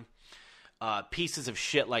fun. Pieces of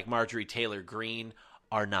shit like Marjorie Taylor Greene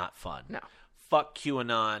are not fun. No. Fuck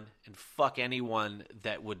QAnon and fuck anyone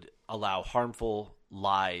that would allow harmful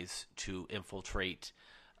lies to infiltrate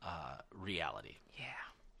reality. Yeah.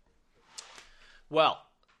 Well,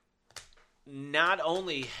 not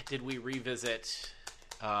only did we revisit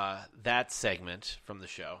that segment from the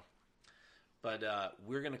show, but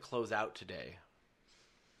we're going to close out today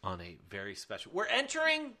on a very special... We're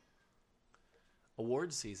entering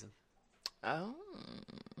awards season. Oh,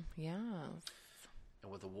 yes.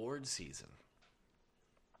 And with awards season,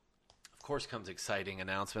 of course, comes exciting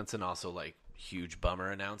announcements and also, like, huge bummer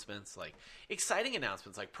announcements. Like, exciting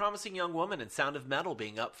announcements, like Promising Young Woman and Sound of Metal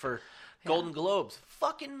being up for Golden Globes.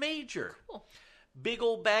 Fucking major. Cool. Big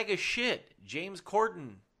old bag of shit. James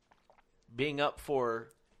Corden being up for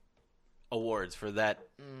awards for that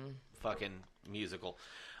fucking musical.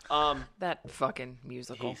 That fucking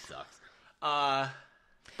musical. He sucks.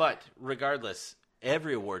 But regardless,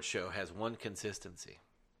 every award show has one consistency,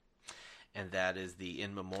 and that is the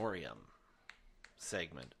in memoriam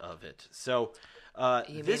segment of it. So,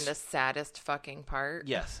 you mean the saddest fucking part?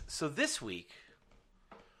 Yes. So this week,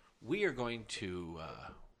 we are going to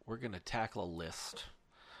tackle a list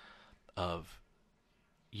of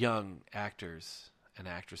young actors and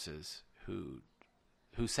actresses who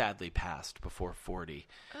sadly passed before 40.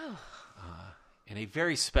 Oh. In a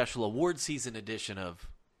very special award season edition of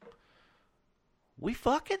We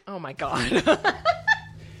Fucking? Oh my God.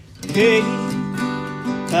 Hey,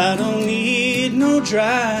 I don't need no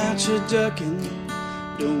dry turducken.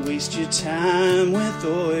 Don't waste your time with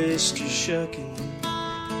oyster shucking.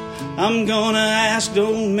 I'm gonna ask,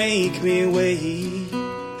 don't make me wait.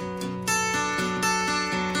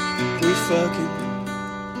 We fucking.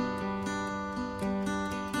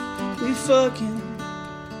 We fucking.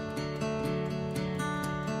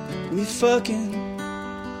 We fucking.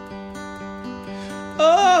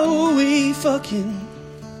 Oh, we fucking.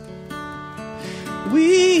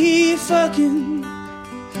 We fucking.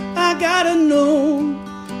 I gotta know.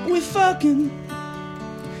 We fucking.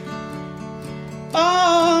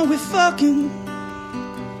 Oh, we fucking.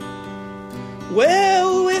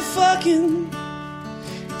 Well, we're fucking.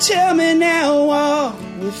 Tell me now, are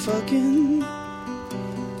we fucking?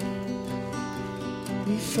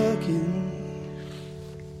 We fucking.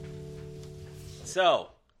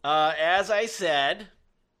 So, as I said,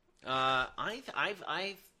 I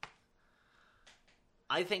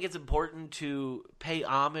think it's important to pay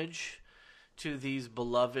homage to these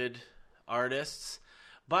beloved artists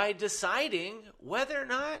by deciding whether or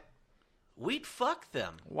not we'd fuck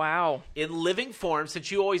them. Wow. In living form, since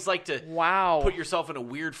you always like to put yourself in a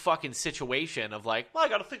weird fucking situation of like, well, I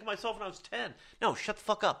got to think of myself when I was 10. No, shut the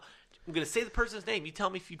fuck up. I'm going to say the person's name. You tell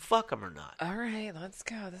me if you'd fuck them or not. All right, let's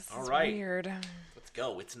go. This is right. weird. Let's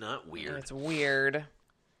go. It's not weird. It's weird.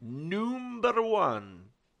 Number 1.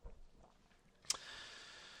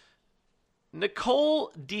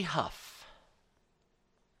 Nicole DeHuff.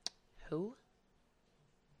 Who?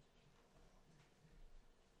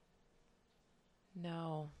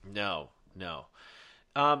 No.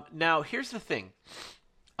 Now, here's the thing.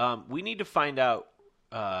 We need to find out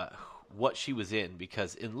what she was in,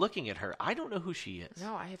 because in looking at her, I don't know who she is.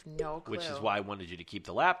 No, I have no clue. Which is why I wanted you to keep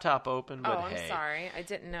the laptop open, but I'm sorry. I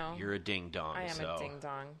didn't know. You're a ding-dong. I am a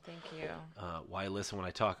ding-dong. Thank you. Why listen when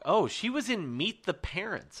I talk? Oh, she was in Meet the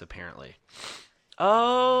Parents, apparently.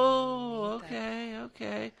 Oh,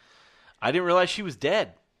 okay. I didn't realize she was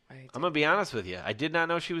dead. I'm going to be honest with you. I did not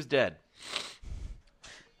know she was dead.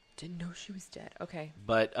 Didn't know she was dead. Okay.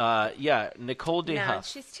 But, yeah, Nicole DeHuff. No,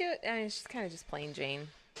 she's too... she's kind of just plain Jane.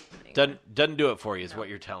 Doesn't do it for you, is what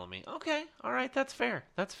you're telling me. Okay. All right. That's fair.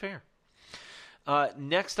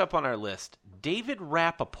 Next up on our list, David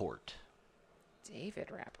Rappaport. David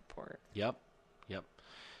Rappaport. Yep.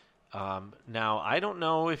 Now, I don't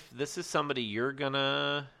know if this is somebody you're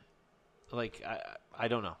gonna... Like, I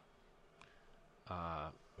don't know.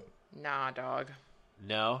 Nah, dog.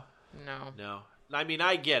 No? No. I mean,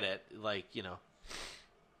 I get it. Like,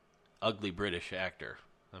 ugly British actor.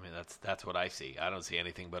 I mean, that's what I see. I don't see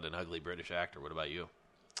anything but an ugly British actor. What about you?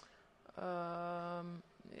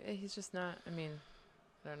 He's just not. I mean,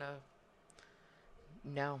 I don't know.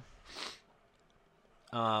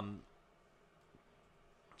 No.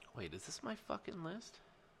 Wait, is this my fucking list?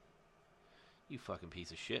 You fucking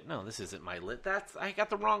piece of shit. No, this isn't my list. I got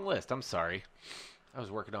the wrong list. I'm sorry. I was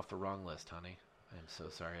working off the wrong list, honey. I'm so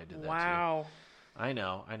sorry I did that. Wow. To you. I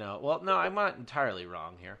know. Well, no, I'm not entirely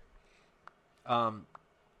wrong here.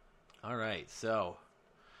 All right, so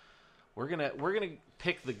we're gonna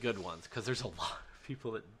pick the good ones, because there's a lot of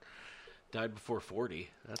people that died before 40.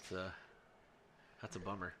 That's a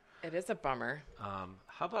bummer. It is a bummer.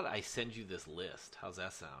 How about I send you this list? How's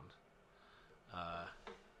that sound?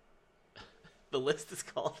 The list is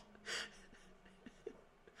called.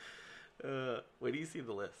 Wait, do you see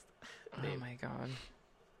the list? Oh my god.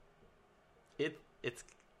 It's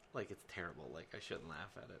like, it's terrible. Like, I shouldn't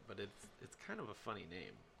laugh at it, but it's kind of a funny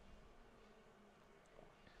name.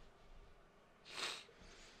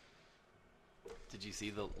 Did you see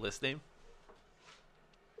the list name?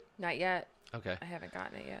 Not yet. Okay. I haven't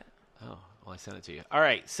gotten it yet. Oh, well, I sent it to you. All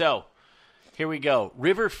right, so here we go.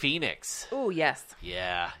 River Phoenix. Oh, yes.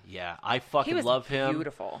 Yeah. I fucking love him.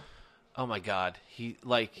 Beautiful. Oh my God. He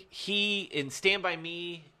in Stand By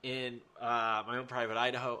Me, in My Own Private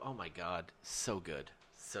Idaho. Oh my God. So good.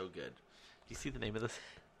 Do you see the name of this?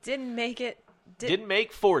 Didn't make it. Didn't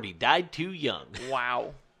make 40. Died too young.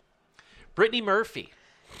 Wow. Brittany Murphy.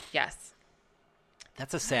 Yes.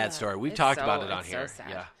 That's a sad story. We've talked about it on here. So sad.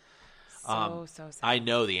 Yeah. So sad. I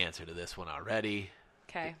know the answer to this one already.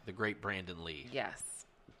 Okay. The great Brandon Lee. Yes.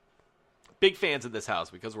 Big fans of this house,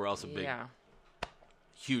 because we're also big, Yeah.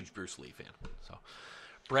 huge Bruce Lee fan. So,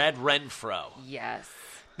 Brad Renfro. Yes.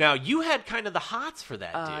 Now, you had kind of the hots for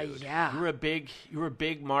that dude. Yeah. You were a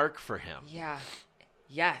big mark for him. Yeah.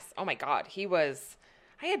 Yes. Oh my God.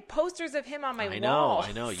 I had posters of him on my wall. wall.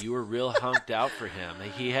 I know. You were real hunked out for him.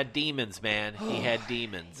 He had demons, man. He had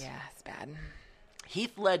demons. Yeah, it's bad.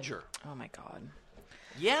 Heath Ledger. Oh my God.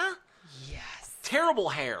 Yeah? Yes. Terrible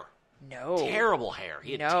hair. No. Terrible hair.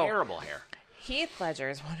 He had terrible hair. Heath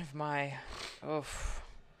Ledger is one of my...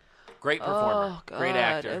 Great performer. Oh, God. Great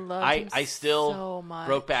actor. I love him I still... so much.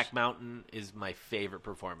 Brokeback Mountain is my favorite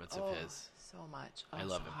performance of his. So much. I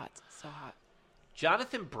love him. Hot. So hot.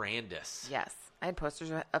 Jonathan Brandis. Yes. I had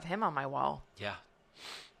posters of him on my wall. Yeah.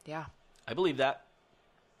 Yeah. I believe that.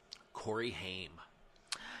 Corey Haim.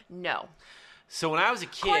 No. So when I was a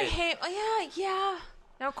kid... Corey Haim... Oh, yeah.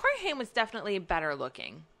 No, Corey Haim was definitely better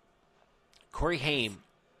looking. Corey Haim,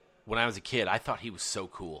 when I was a kid, I thought he was so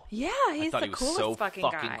cool. Yeah, he's the coolest so fucking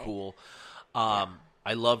guy. Cool. I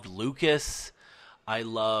loved Lucas. I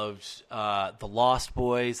loved The Lost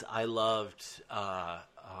Boys. I loved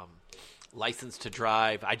License to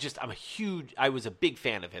Drive. I was a big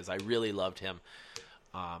fan of his. I really loved him.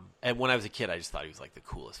 And when I was a kid, I just thought he was like the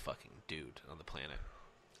coolest fucking dude on the planet.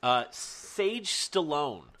 Sage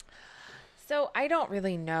Stallone. So I don't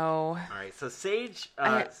really know. All right, so Sage.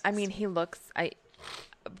 I mean, he looks.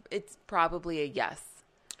 It's probably a yes.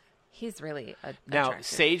 He's really attractive.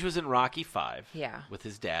 Sage was in Rocky V. Yeah. With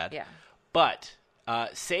his dad. Yeah. But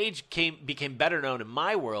Sage became better known in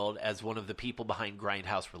my world as one of the people behind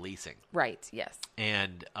Grindhouse Releasing. Right. Yes.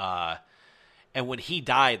 And when he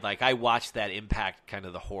died, like I watched that impact kind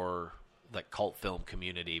of the horror, like cult film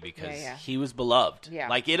community because he was beloved. Yeah.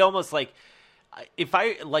 Like it almost like if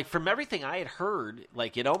I like from everything I had heard,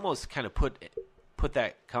 like it almost kind of put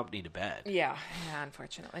that company to bed. Yeah.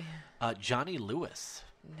 Unfortunately. Johnny Lewis.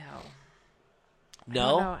 No.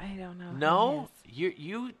 I don't know. No,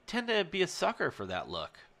 you tend to be a sucker for that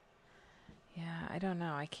look. Yeah, I don't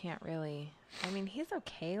know. I can't really. I mean, he's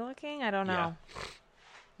okay looking. I don't know.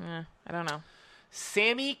 I don't know.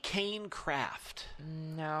 Sammy Kane Kraft.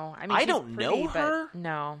 No, I mean I don't know her.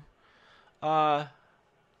 No. I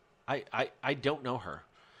don't know her.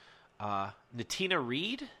 Natina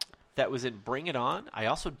Reed, that was in Bring It On. I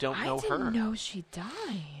also don't know her. I didn't know she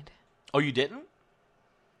died. Oh, you didn't?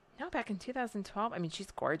 No, back in 2012. I mean,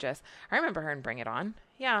 she's gorgeous. I remember her in Bring It On.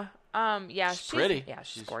 Yeah. She's pretty. Yeah,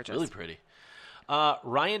 she's gorgeous. Really pretty.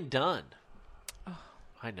 Ryan Dunn. Oh.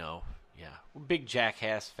 I know. Yeah. We're big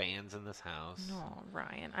Jackass fans in this house. No,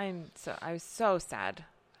 Ryan. I was so sad.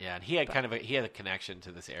 Yeah, and he had he had a connection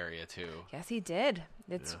to this area too. Yes, he did.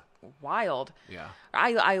 It's wild. Yeah.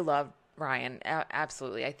 I love Ryan.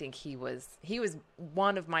 Absolutely. I think he was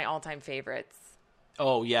one of my all-time favorites.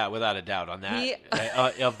 Oh, yeah, without a doubt on that.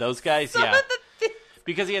 Of those guys, yeah.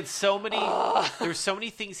 Because he had so many, there were so many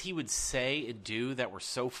things he would say and do that were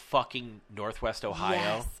so fucking Northwest Ohio.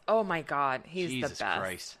 Yes. Oh, my God. He's Jesus the best.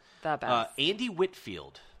 Christ. The best. Andy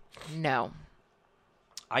Whitfield. No.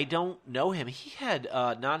 I don't know him. He had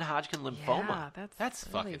non-Hodgkin lymphoma. Yeah, that's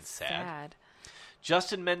really fucking sad. sad.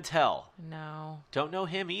 Justin Mentel. No. Don't know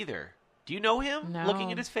him either. Do you know him? No.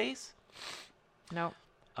 Looking at his face? No.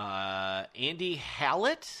 Andy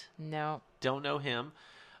Hallett? No. Don't know him.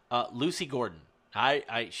 Lucy Gordon.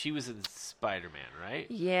 She was in Spider-Man, right?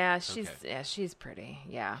 Yeah, she's pretty.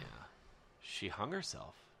 Yeah. She hung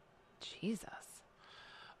herself. Jesus.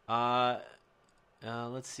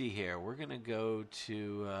 Let's see here. We're gonna go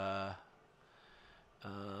to.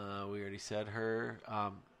 We already said her.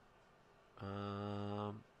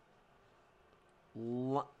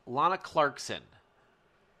 Lana Clarkson.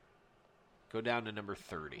 Go down to number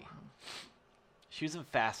 30. She was in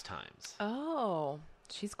Fast Times. Oh,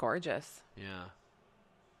 she's gorgeous. Yeah.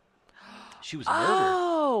 She was murdered.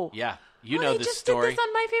 Oh. Yeah. You know this just story. Did this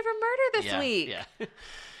on My Favorite Murder this week. Yeah.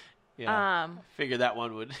 Yeah. Figured that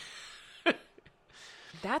one would.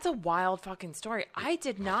 That's a wild fucking story. I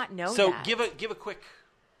did not know that. So give a quick.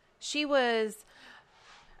 She was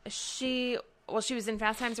in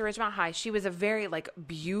Fast Times at Ridgemont High. She was a very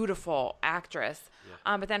beautiful actress.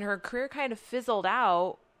 Yeah. But then her career kind of fizzled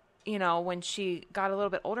out, when she got a little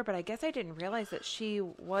bit older. But I guess I didn't realize that she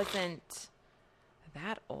wasn't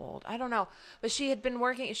that old. I don't know. But she had been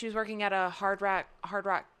working. She was working at a Hard Rock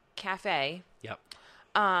Cafe. Yep.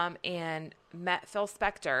 And met Phil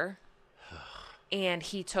Spector, and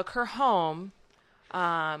he took her home.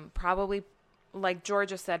 Probably, like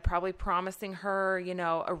Georgia said, probably promising her,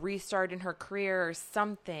 a restart in her career or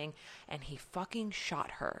something. And he fucking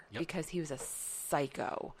shot her because he was a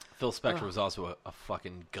psycho. Phil Spector was also a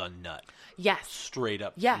fucking gun nut. Yes. Straight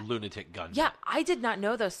up lunatic gun nut. Yeah, I did not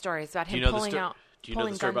know those stories about him pulling out. Do you know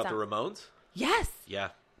the story about the Ramones? Yes. Yeah.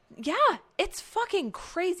 Yeah, it's fucking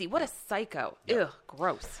crazy. What a psycho. Yep. Ugh,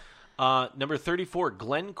 gross. Number 34,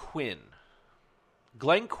 Glenn Quinn.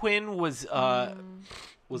 Glenn Quinn was also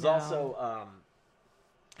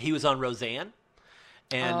he was on Roseanne,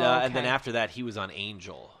 and then after that he was on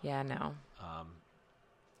Angel. Yeah, no.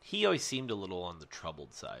 He always seemed a little on the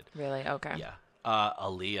troubled side. Really? Okay. Yeah.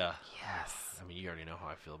 Aaliyah. Yes. I mean, you already know how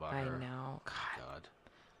I feel about her. I know. God.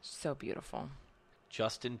 So beautiful.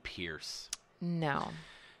 Justin Pierce. No.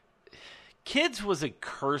 Kids was a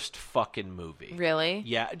cursed fucking movie. Really?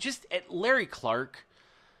 Yeah, just Larry Clark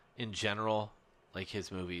in general, like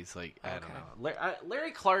his movies, I don't know.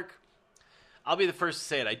 Larry Clark, I'll be the first to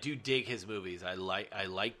say it. I do dig his movies. I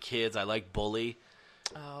like Kids. I like Bully.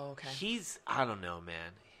 Oh, okay. I don't know,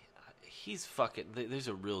 man. He's fucking. There's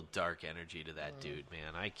a real dark energy to that dude,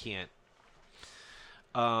 man. I can't.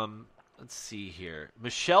 Let's see here.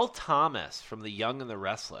 Michelle Thomas from The Young and the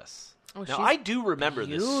Restless. Oh, now, I do remember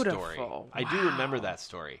this story. Wow. I do remember that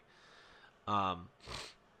story. But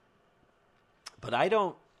I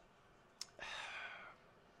don't.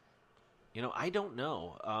 I don't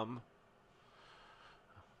know.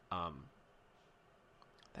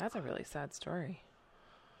 That's a really sad story.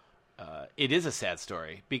 It is a sad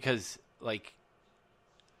story because, like,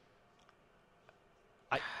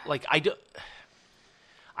 I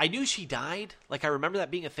knew she died. Like, I remember that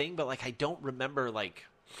being a thing, but, like, I don't remember, like,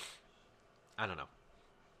 I don't know.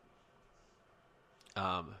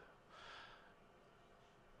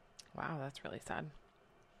 Wow, that's really sad.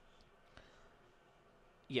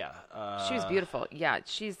 Yeah. She was beautiful. Yeah,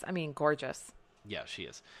 gorgeous. Yeah, she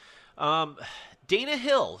is. Dana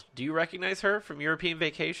Hill. Do you recognize her from European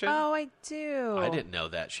Vacation? Oh, I do. I didn't know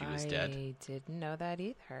that she was dead. I didn't know that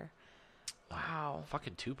either. Wow.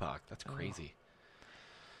 Fucking Tupac. That's crazy.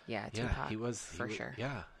 Yeah, Tupac. He was for sure.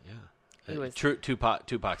 Yeah. He was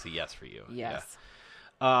Tupac's a yes for you. Yes.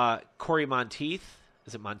 Yeah. Corey Monteith.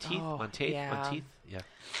 Is it Monteith? Oh, Monteith? yeah. Monteith? Yeah.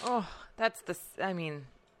 Oh, that's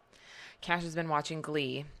Cash has been watching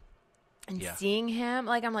Glee and seeing him,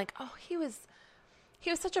 like, I'm like, oh, he was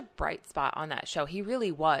such a bright spot on that show. He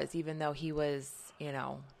really was, even though he was,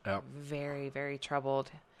 very, very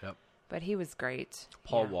troubled. Yep. But he was great.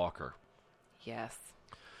 Paul Walker. Yes.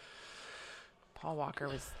 Paul Walker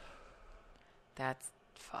that's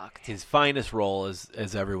fucked. His finest role,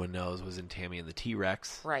 as everyone knows, was in Tammy and the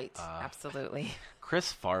T-Rex. Right. Absolutely.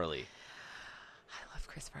 Chris Farley. I love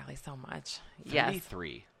Chris Farley so much.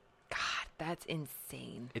 33. Yes. God, that's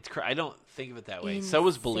insane. I don't think of it that way. Insane. So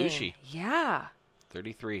was Belushi. Yeah.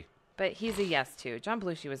 33. But he's a yes, too. John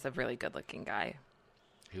Belushi was a really good-looking guy.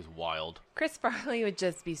 He was wild. Chris Farley would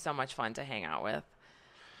just be so much fun to hang out with.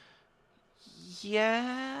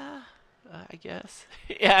 Yeah, I guess.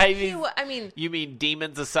 Yeah, I mean, you mean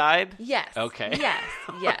demons aside? Yes. Okay. Yes.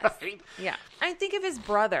 Right. Yeah. I think of his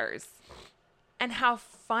brothers and how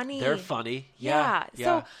funny. They're funny. Yeah.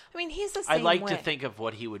 So, I mean, he's the same I like way. to think of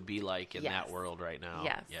what he would be like in that world right now.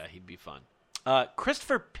 Yes. Yeah, he'd be fun.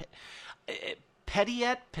 Christopher Petit,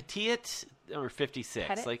 number 56.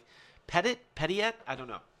 Pettit? Like, Petit? I don't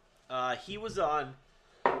know. He was on...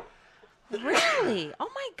 Really? Oh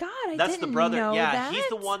my God! That's didn't the brother. know that. He's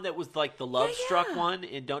the one that was like the love-struck one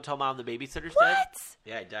in Don't Tell Mom the Babysitter's What? Dead.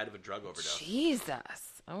 Yeah, he died of a drug overdose.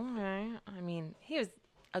 Jesus. Okay. I mean, he was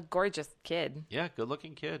a gorgeous kid. Yeah,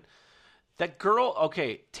 good-looking kid. That girl.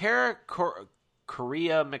 Okay, Tara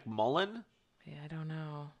Correa McMullen. Yeah, I don't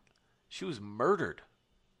know. She was murdered.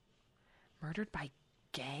 Murdered by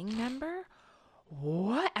gang member?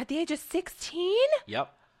 What? At the age of 16?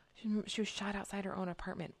 Yep. She was shot outside her own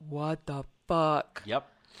apartment. What the fuck? Yep.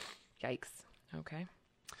 Yikes. Okay.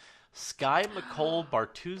 Sky McCole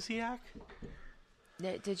Bartusiak?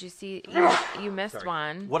 Did you see? You missed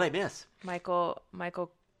one. What'd I miss? Michael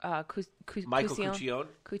Cuccione?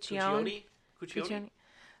 Cuccione?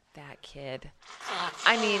 That kid.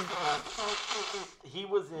 I mean, he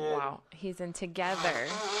was in. Wow, he's in Together.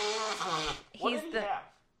 What did he have?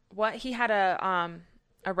 What he had a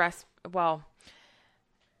rest. Well,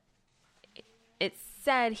 it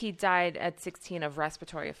said he died at 16 of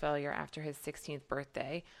respiratory failure after his 16th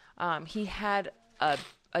birthday. He had a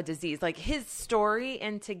disease. Like, his story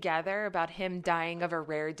in Together about him dying of a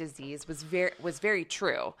rare disease was very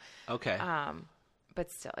true. Okay. But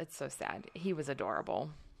still, it's so sad. He was adorable.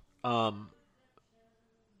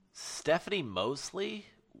 Stephanie Mosley,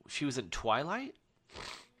 she was in Twilight.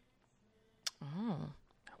 Oh,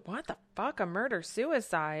 what the fuck? A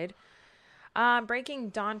murder-suicide. Breaking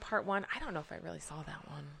Dawn Part 1. I don't know if I really saw that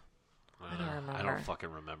one. I don't remember. I don't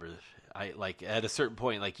fucking remember. I like at a certain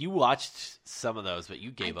point, like, you watched some of those, but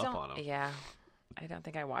you gave up on them. Yeah, I don't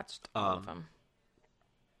think I watched all of them.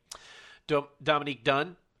 Dominique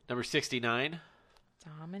Dunn, number 69.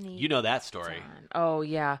 Dominique. You know that story. Dunn. Oh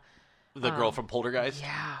yeah. The girl from Poltergeist?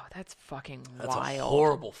 Yeah, that's fucking wild. That's a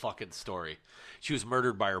horrible fucking story. She was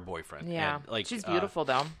murdered by her boyfriend. Yeah, and, like, she's beautiful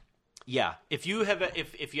though. Yeah, if you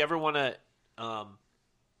ever want to,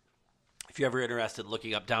 if you're ever interested in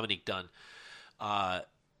looking up Dominique Dunn,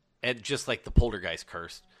 and just like the Poltergeist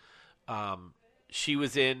curse, she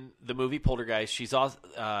was in the movie Poltergeist. She's also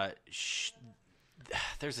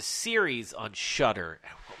there's a series on Shudder.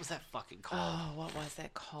 What was that fucking called? Oh, what was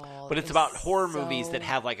it called? But it's about horror movies that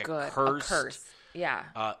have like a curse. Yeah.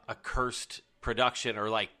 A cursed production, or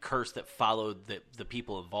like curse that followed the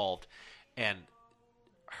people involved. And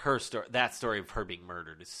her story, that story of her being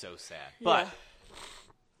murdered, is so sad. But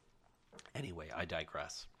anyway, I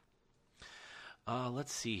digress.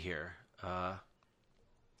 Let's see here.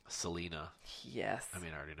 Selena. Yes. I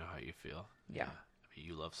mean, I already know how you feel. Yeah. I mean,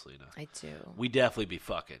 you love Selena. I do. We definitely be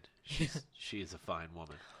fucking. She is a fine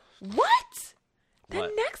woman. What? The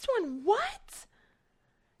What? next one, what?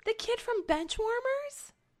 The kid from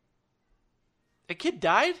Benchwarmers? A kid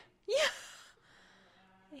died? Yeah.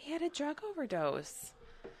 He had a drug overdose.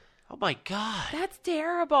 Oh my God. That's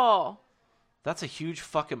terrible. That's a huge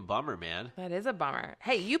fucking bummer, man. That is a bummer.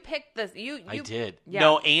 Hey, you picked this. I did. Yeah.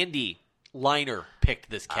 No, Andy Liner picked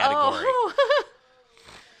this category.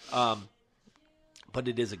 Oh. But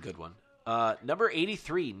it is a good one. Number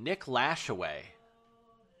 83, Nick Lashaway.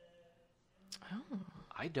 Oh.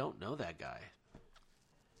 I don't know that guy.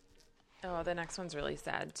 Oh, the next one's really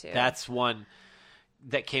sad, too. That's one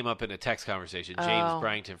that came up in a text conversation. James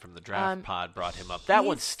Bryington from the Draft Pod brought him up. That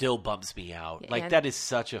one still bumps me out. Like, that is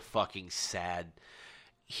such a fucking sad...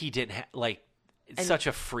 He didn't have... Like, it's such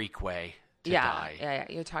a freak way to die. Yeah.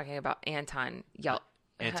 You're talking about Anton Yelkin.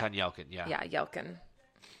 Anton Yelkin, yeah. Yeah, Yelkin.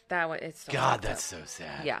 That one, it's so God, that's so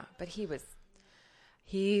sad. Yeah, but he was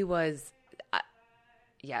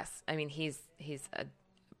yes. I mean, he's a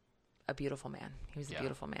beautiful man. He was a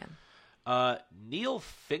beautiful man. Neil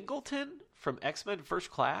Fingleton from X-Men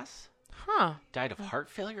First Class. Huh. Died of heart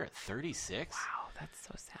failure at 36. Wow, that's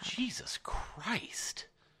so sad. Jesus Christ.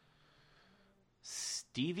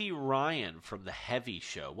 Stevie Ryan from The Heavy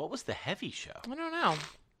Show. What was The Heavy Show? I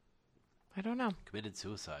don't know. Committed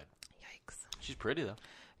suicide. Yikes. She's pretty, though.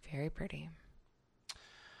 Very pretty.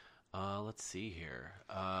 Let's see here.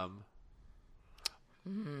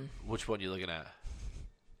 Which one are you looking at?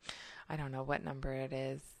 I don't know what number it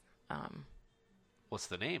is. What's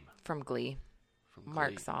the name? From Glee.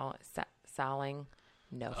 Mark Salling.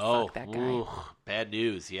 No, fuck that guy. Ooh, bad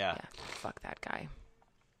news, yeah. Fuck that guy.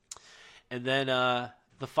 And then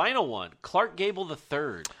the final one, Clark Gable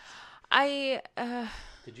III.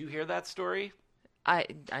 Did you hear that story?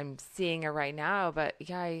 I'm seeing it right now, but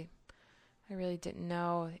yeah, I really didn't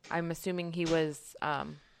know. I'm assuming he was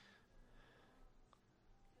no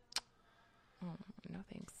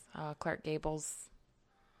thanks. Clark Gable's.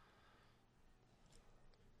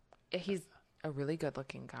 He's a really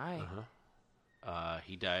good-looking guy.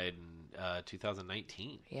 He died in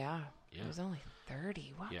 2019. Yeah. He was only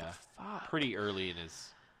 30. What the fuck? Pretty early in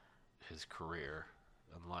his career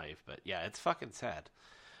in life, but yeah, it's fucking sad.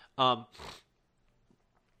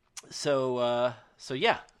 So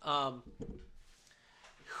yeah.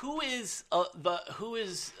 Who is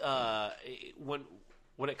when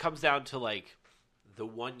it comes down to like the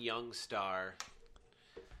one young star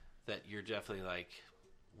that you're definitely like,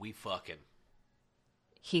 we fucking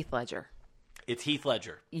Heath Ledger. It's Heath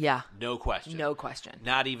Ledger. Yeah. No question. No question.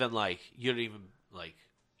 Not even like you didn't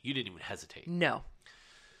even hesitate. No.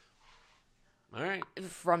 All right.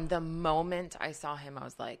 From the moment I saw him, I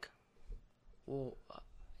was like, well,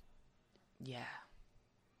 yeah,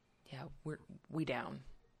 we down.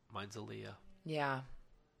 Mine's Aaliyah. Yeah.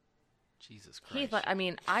 Jesus Christ.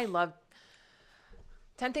 I loved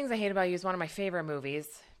 10 Things I Hate About You is one of my favorite movies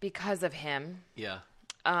because of him. Yeah.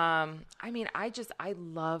 I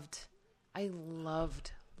loved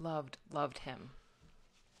him.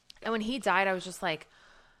 And when he died, I was just like,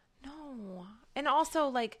 no. And also,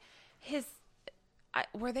 like,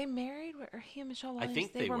 were they married? Or he and Michelle Williams? I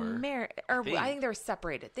think they were married. Or I think they were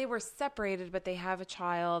separated. They were separated, but they have a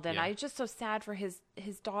child. And I'm just so sad for his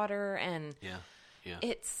daughter. And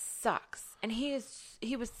it sucks. And he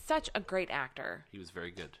was such a great actor. He was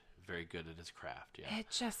very good at his craft. Yeah. It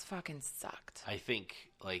just fucking sucked. I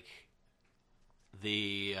think like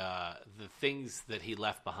the things that he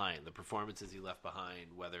left behind, the performances he left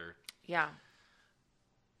behind, whether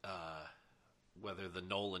the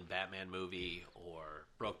Nolan Batman movie or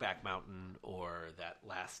Brokeback Mountain or that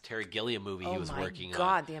last Terry Gilliam movie he was working on. Oh my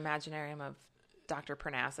God, the Imaginarium of Dr.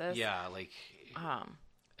 Parnassus. Yeah, like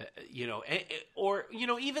or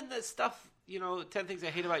even the stuff, 10 Things I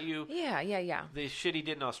Hate About You. Yeah. The shit he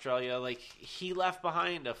did in Australia, like he left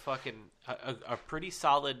behind a fucking a pretty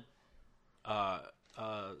solid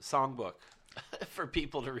songbook for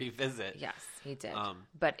people to revisit. Yes, he did.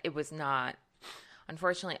 But it was not.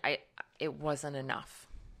 Unfortunately, it wasn't enough.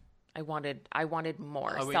 I wanted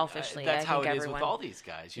more. Selfishly, that's how it is with all these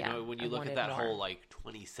guys. You know, when you look at that whole like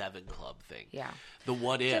 27 Club thing. Yeah. The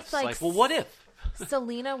what ifs. Like, well, what if?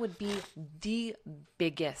 Selena would be the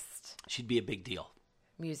biggest. She'd be a big deal.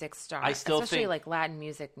 Music star. I still especially think, like Latin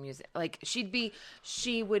music. Like she would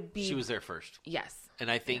be. She was there first. Yes. And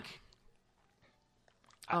I think. Yeah.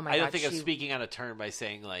 Oh my God. I don't think I'm speaking out of turn by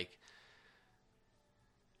saying like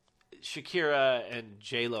Shakira and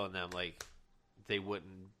J-Lo and them, like they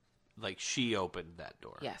wouldn't, like she opened that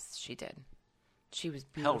door. Yes, she did. She was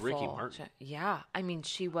beautiful. Hell, Ricky Martin. Yeah. I mean,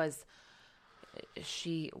 she was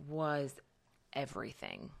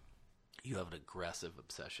everything. You have an aggressive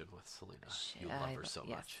obsession with Selena. You love her so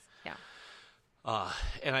much. Yeah.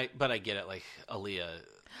 But I get it, like Aaliyah.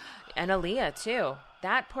 And Aaliyah too.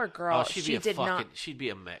 That poor girl. She'd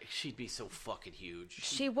be so fucking huge.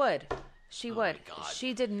 She would.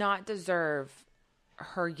 She did not deserve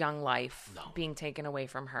her young life being taken away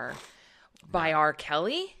from her by R.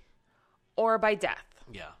 Kelly or by death.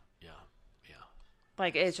 Yeah.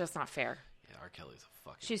 Like, it's just not fair. Yeah, R. Kelly's a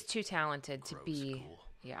fucking. She's too talented to be. Cool.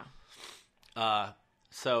 Yeah.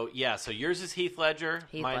 So yours is Heath Ledger.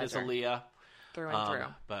 Mine is Aaliyah. Through and through.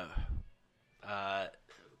 But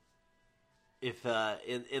if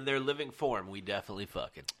in their living form, we definitely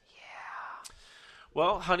fucking. Yeah.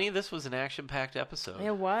 Well, honey, this was an action-packed episode.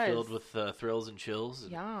 It was filled with thrills and chills.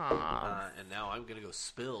 And, yeah. And now I'm gonna go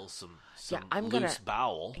spill some loose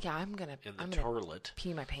bowel. Yeah, I'm gonna toilet.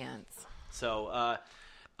 Pee my pants. So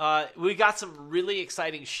we got some really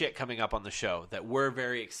exciting shit coming up on the show that we're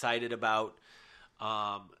very excited about.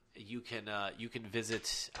 You can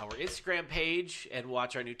visit our Instagram page and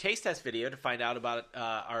watch our new taste test video to find out about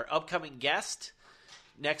our upcoming guest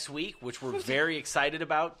next week, which we're very excited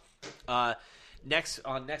about.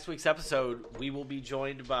 Next week's episode, we will be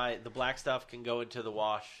joined by the black stuff can go into the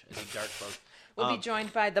wash and the dark clothes. We'll be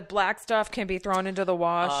joined by the black stuff can be thrown into the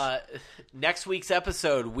wash. Next week's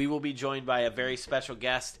episode, we will be joined by a very special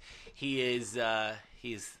guest. He's the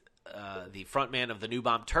frontman of the New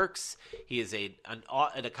Bomb Turks. He is an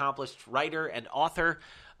accomplished writer and author.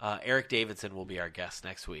 Eric Davidson will be our guest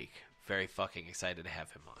next week. Very fucking excited to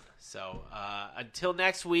have him on. So until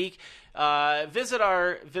next week, visit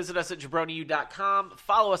us at JabroniU.com.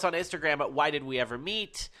 Follow us on Instagram at Why Did We Ever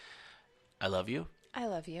Meet. I love you. I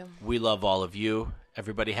love you. We love all of you.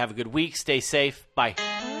 Everybody have a good week. Stay safe. Bye.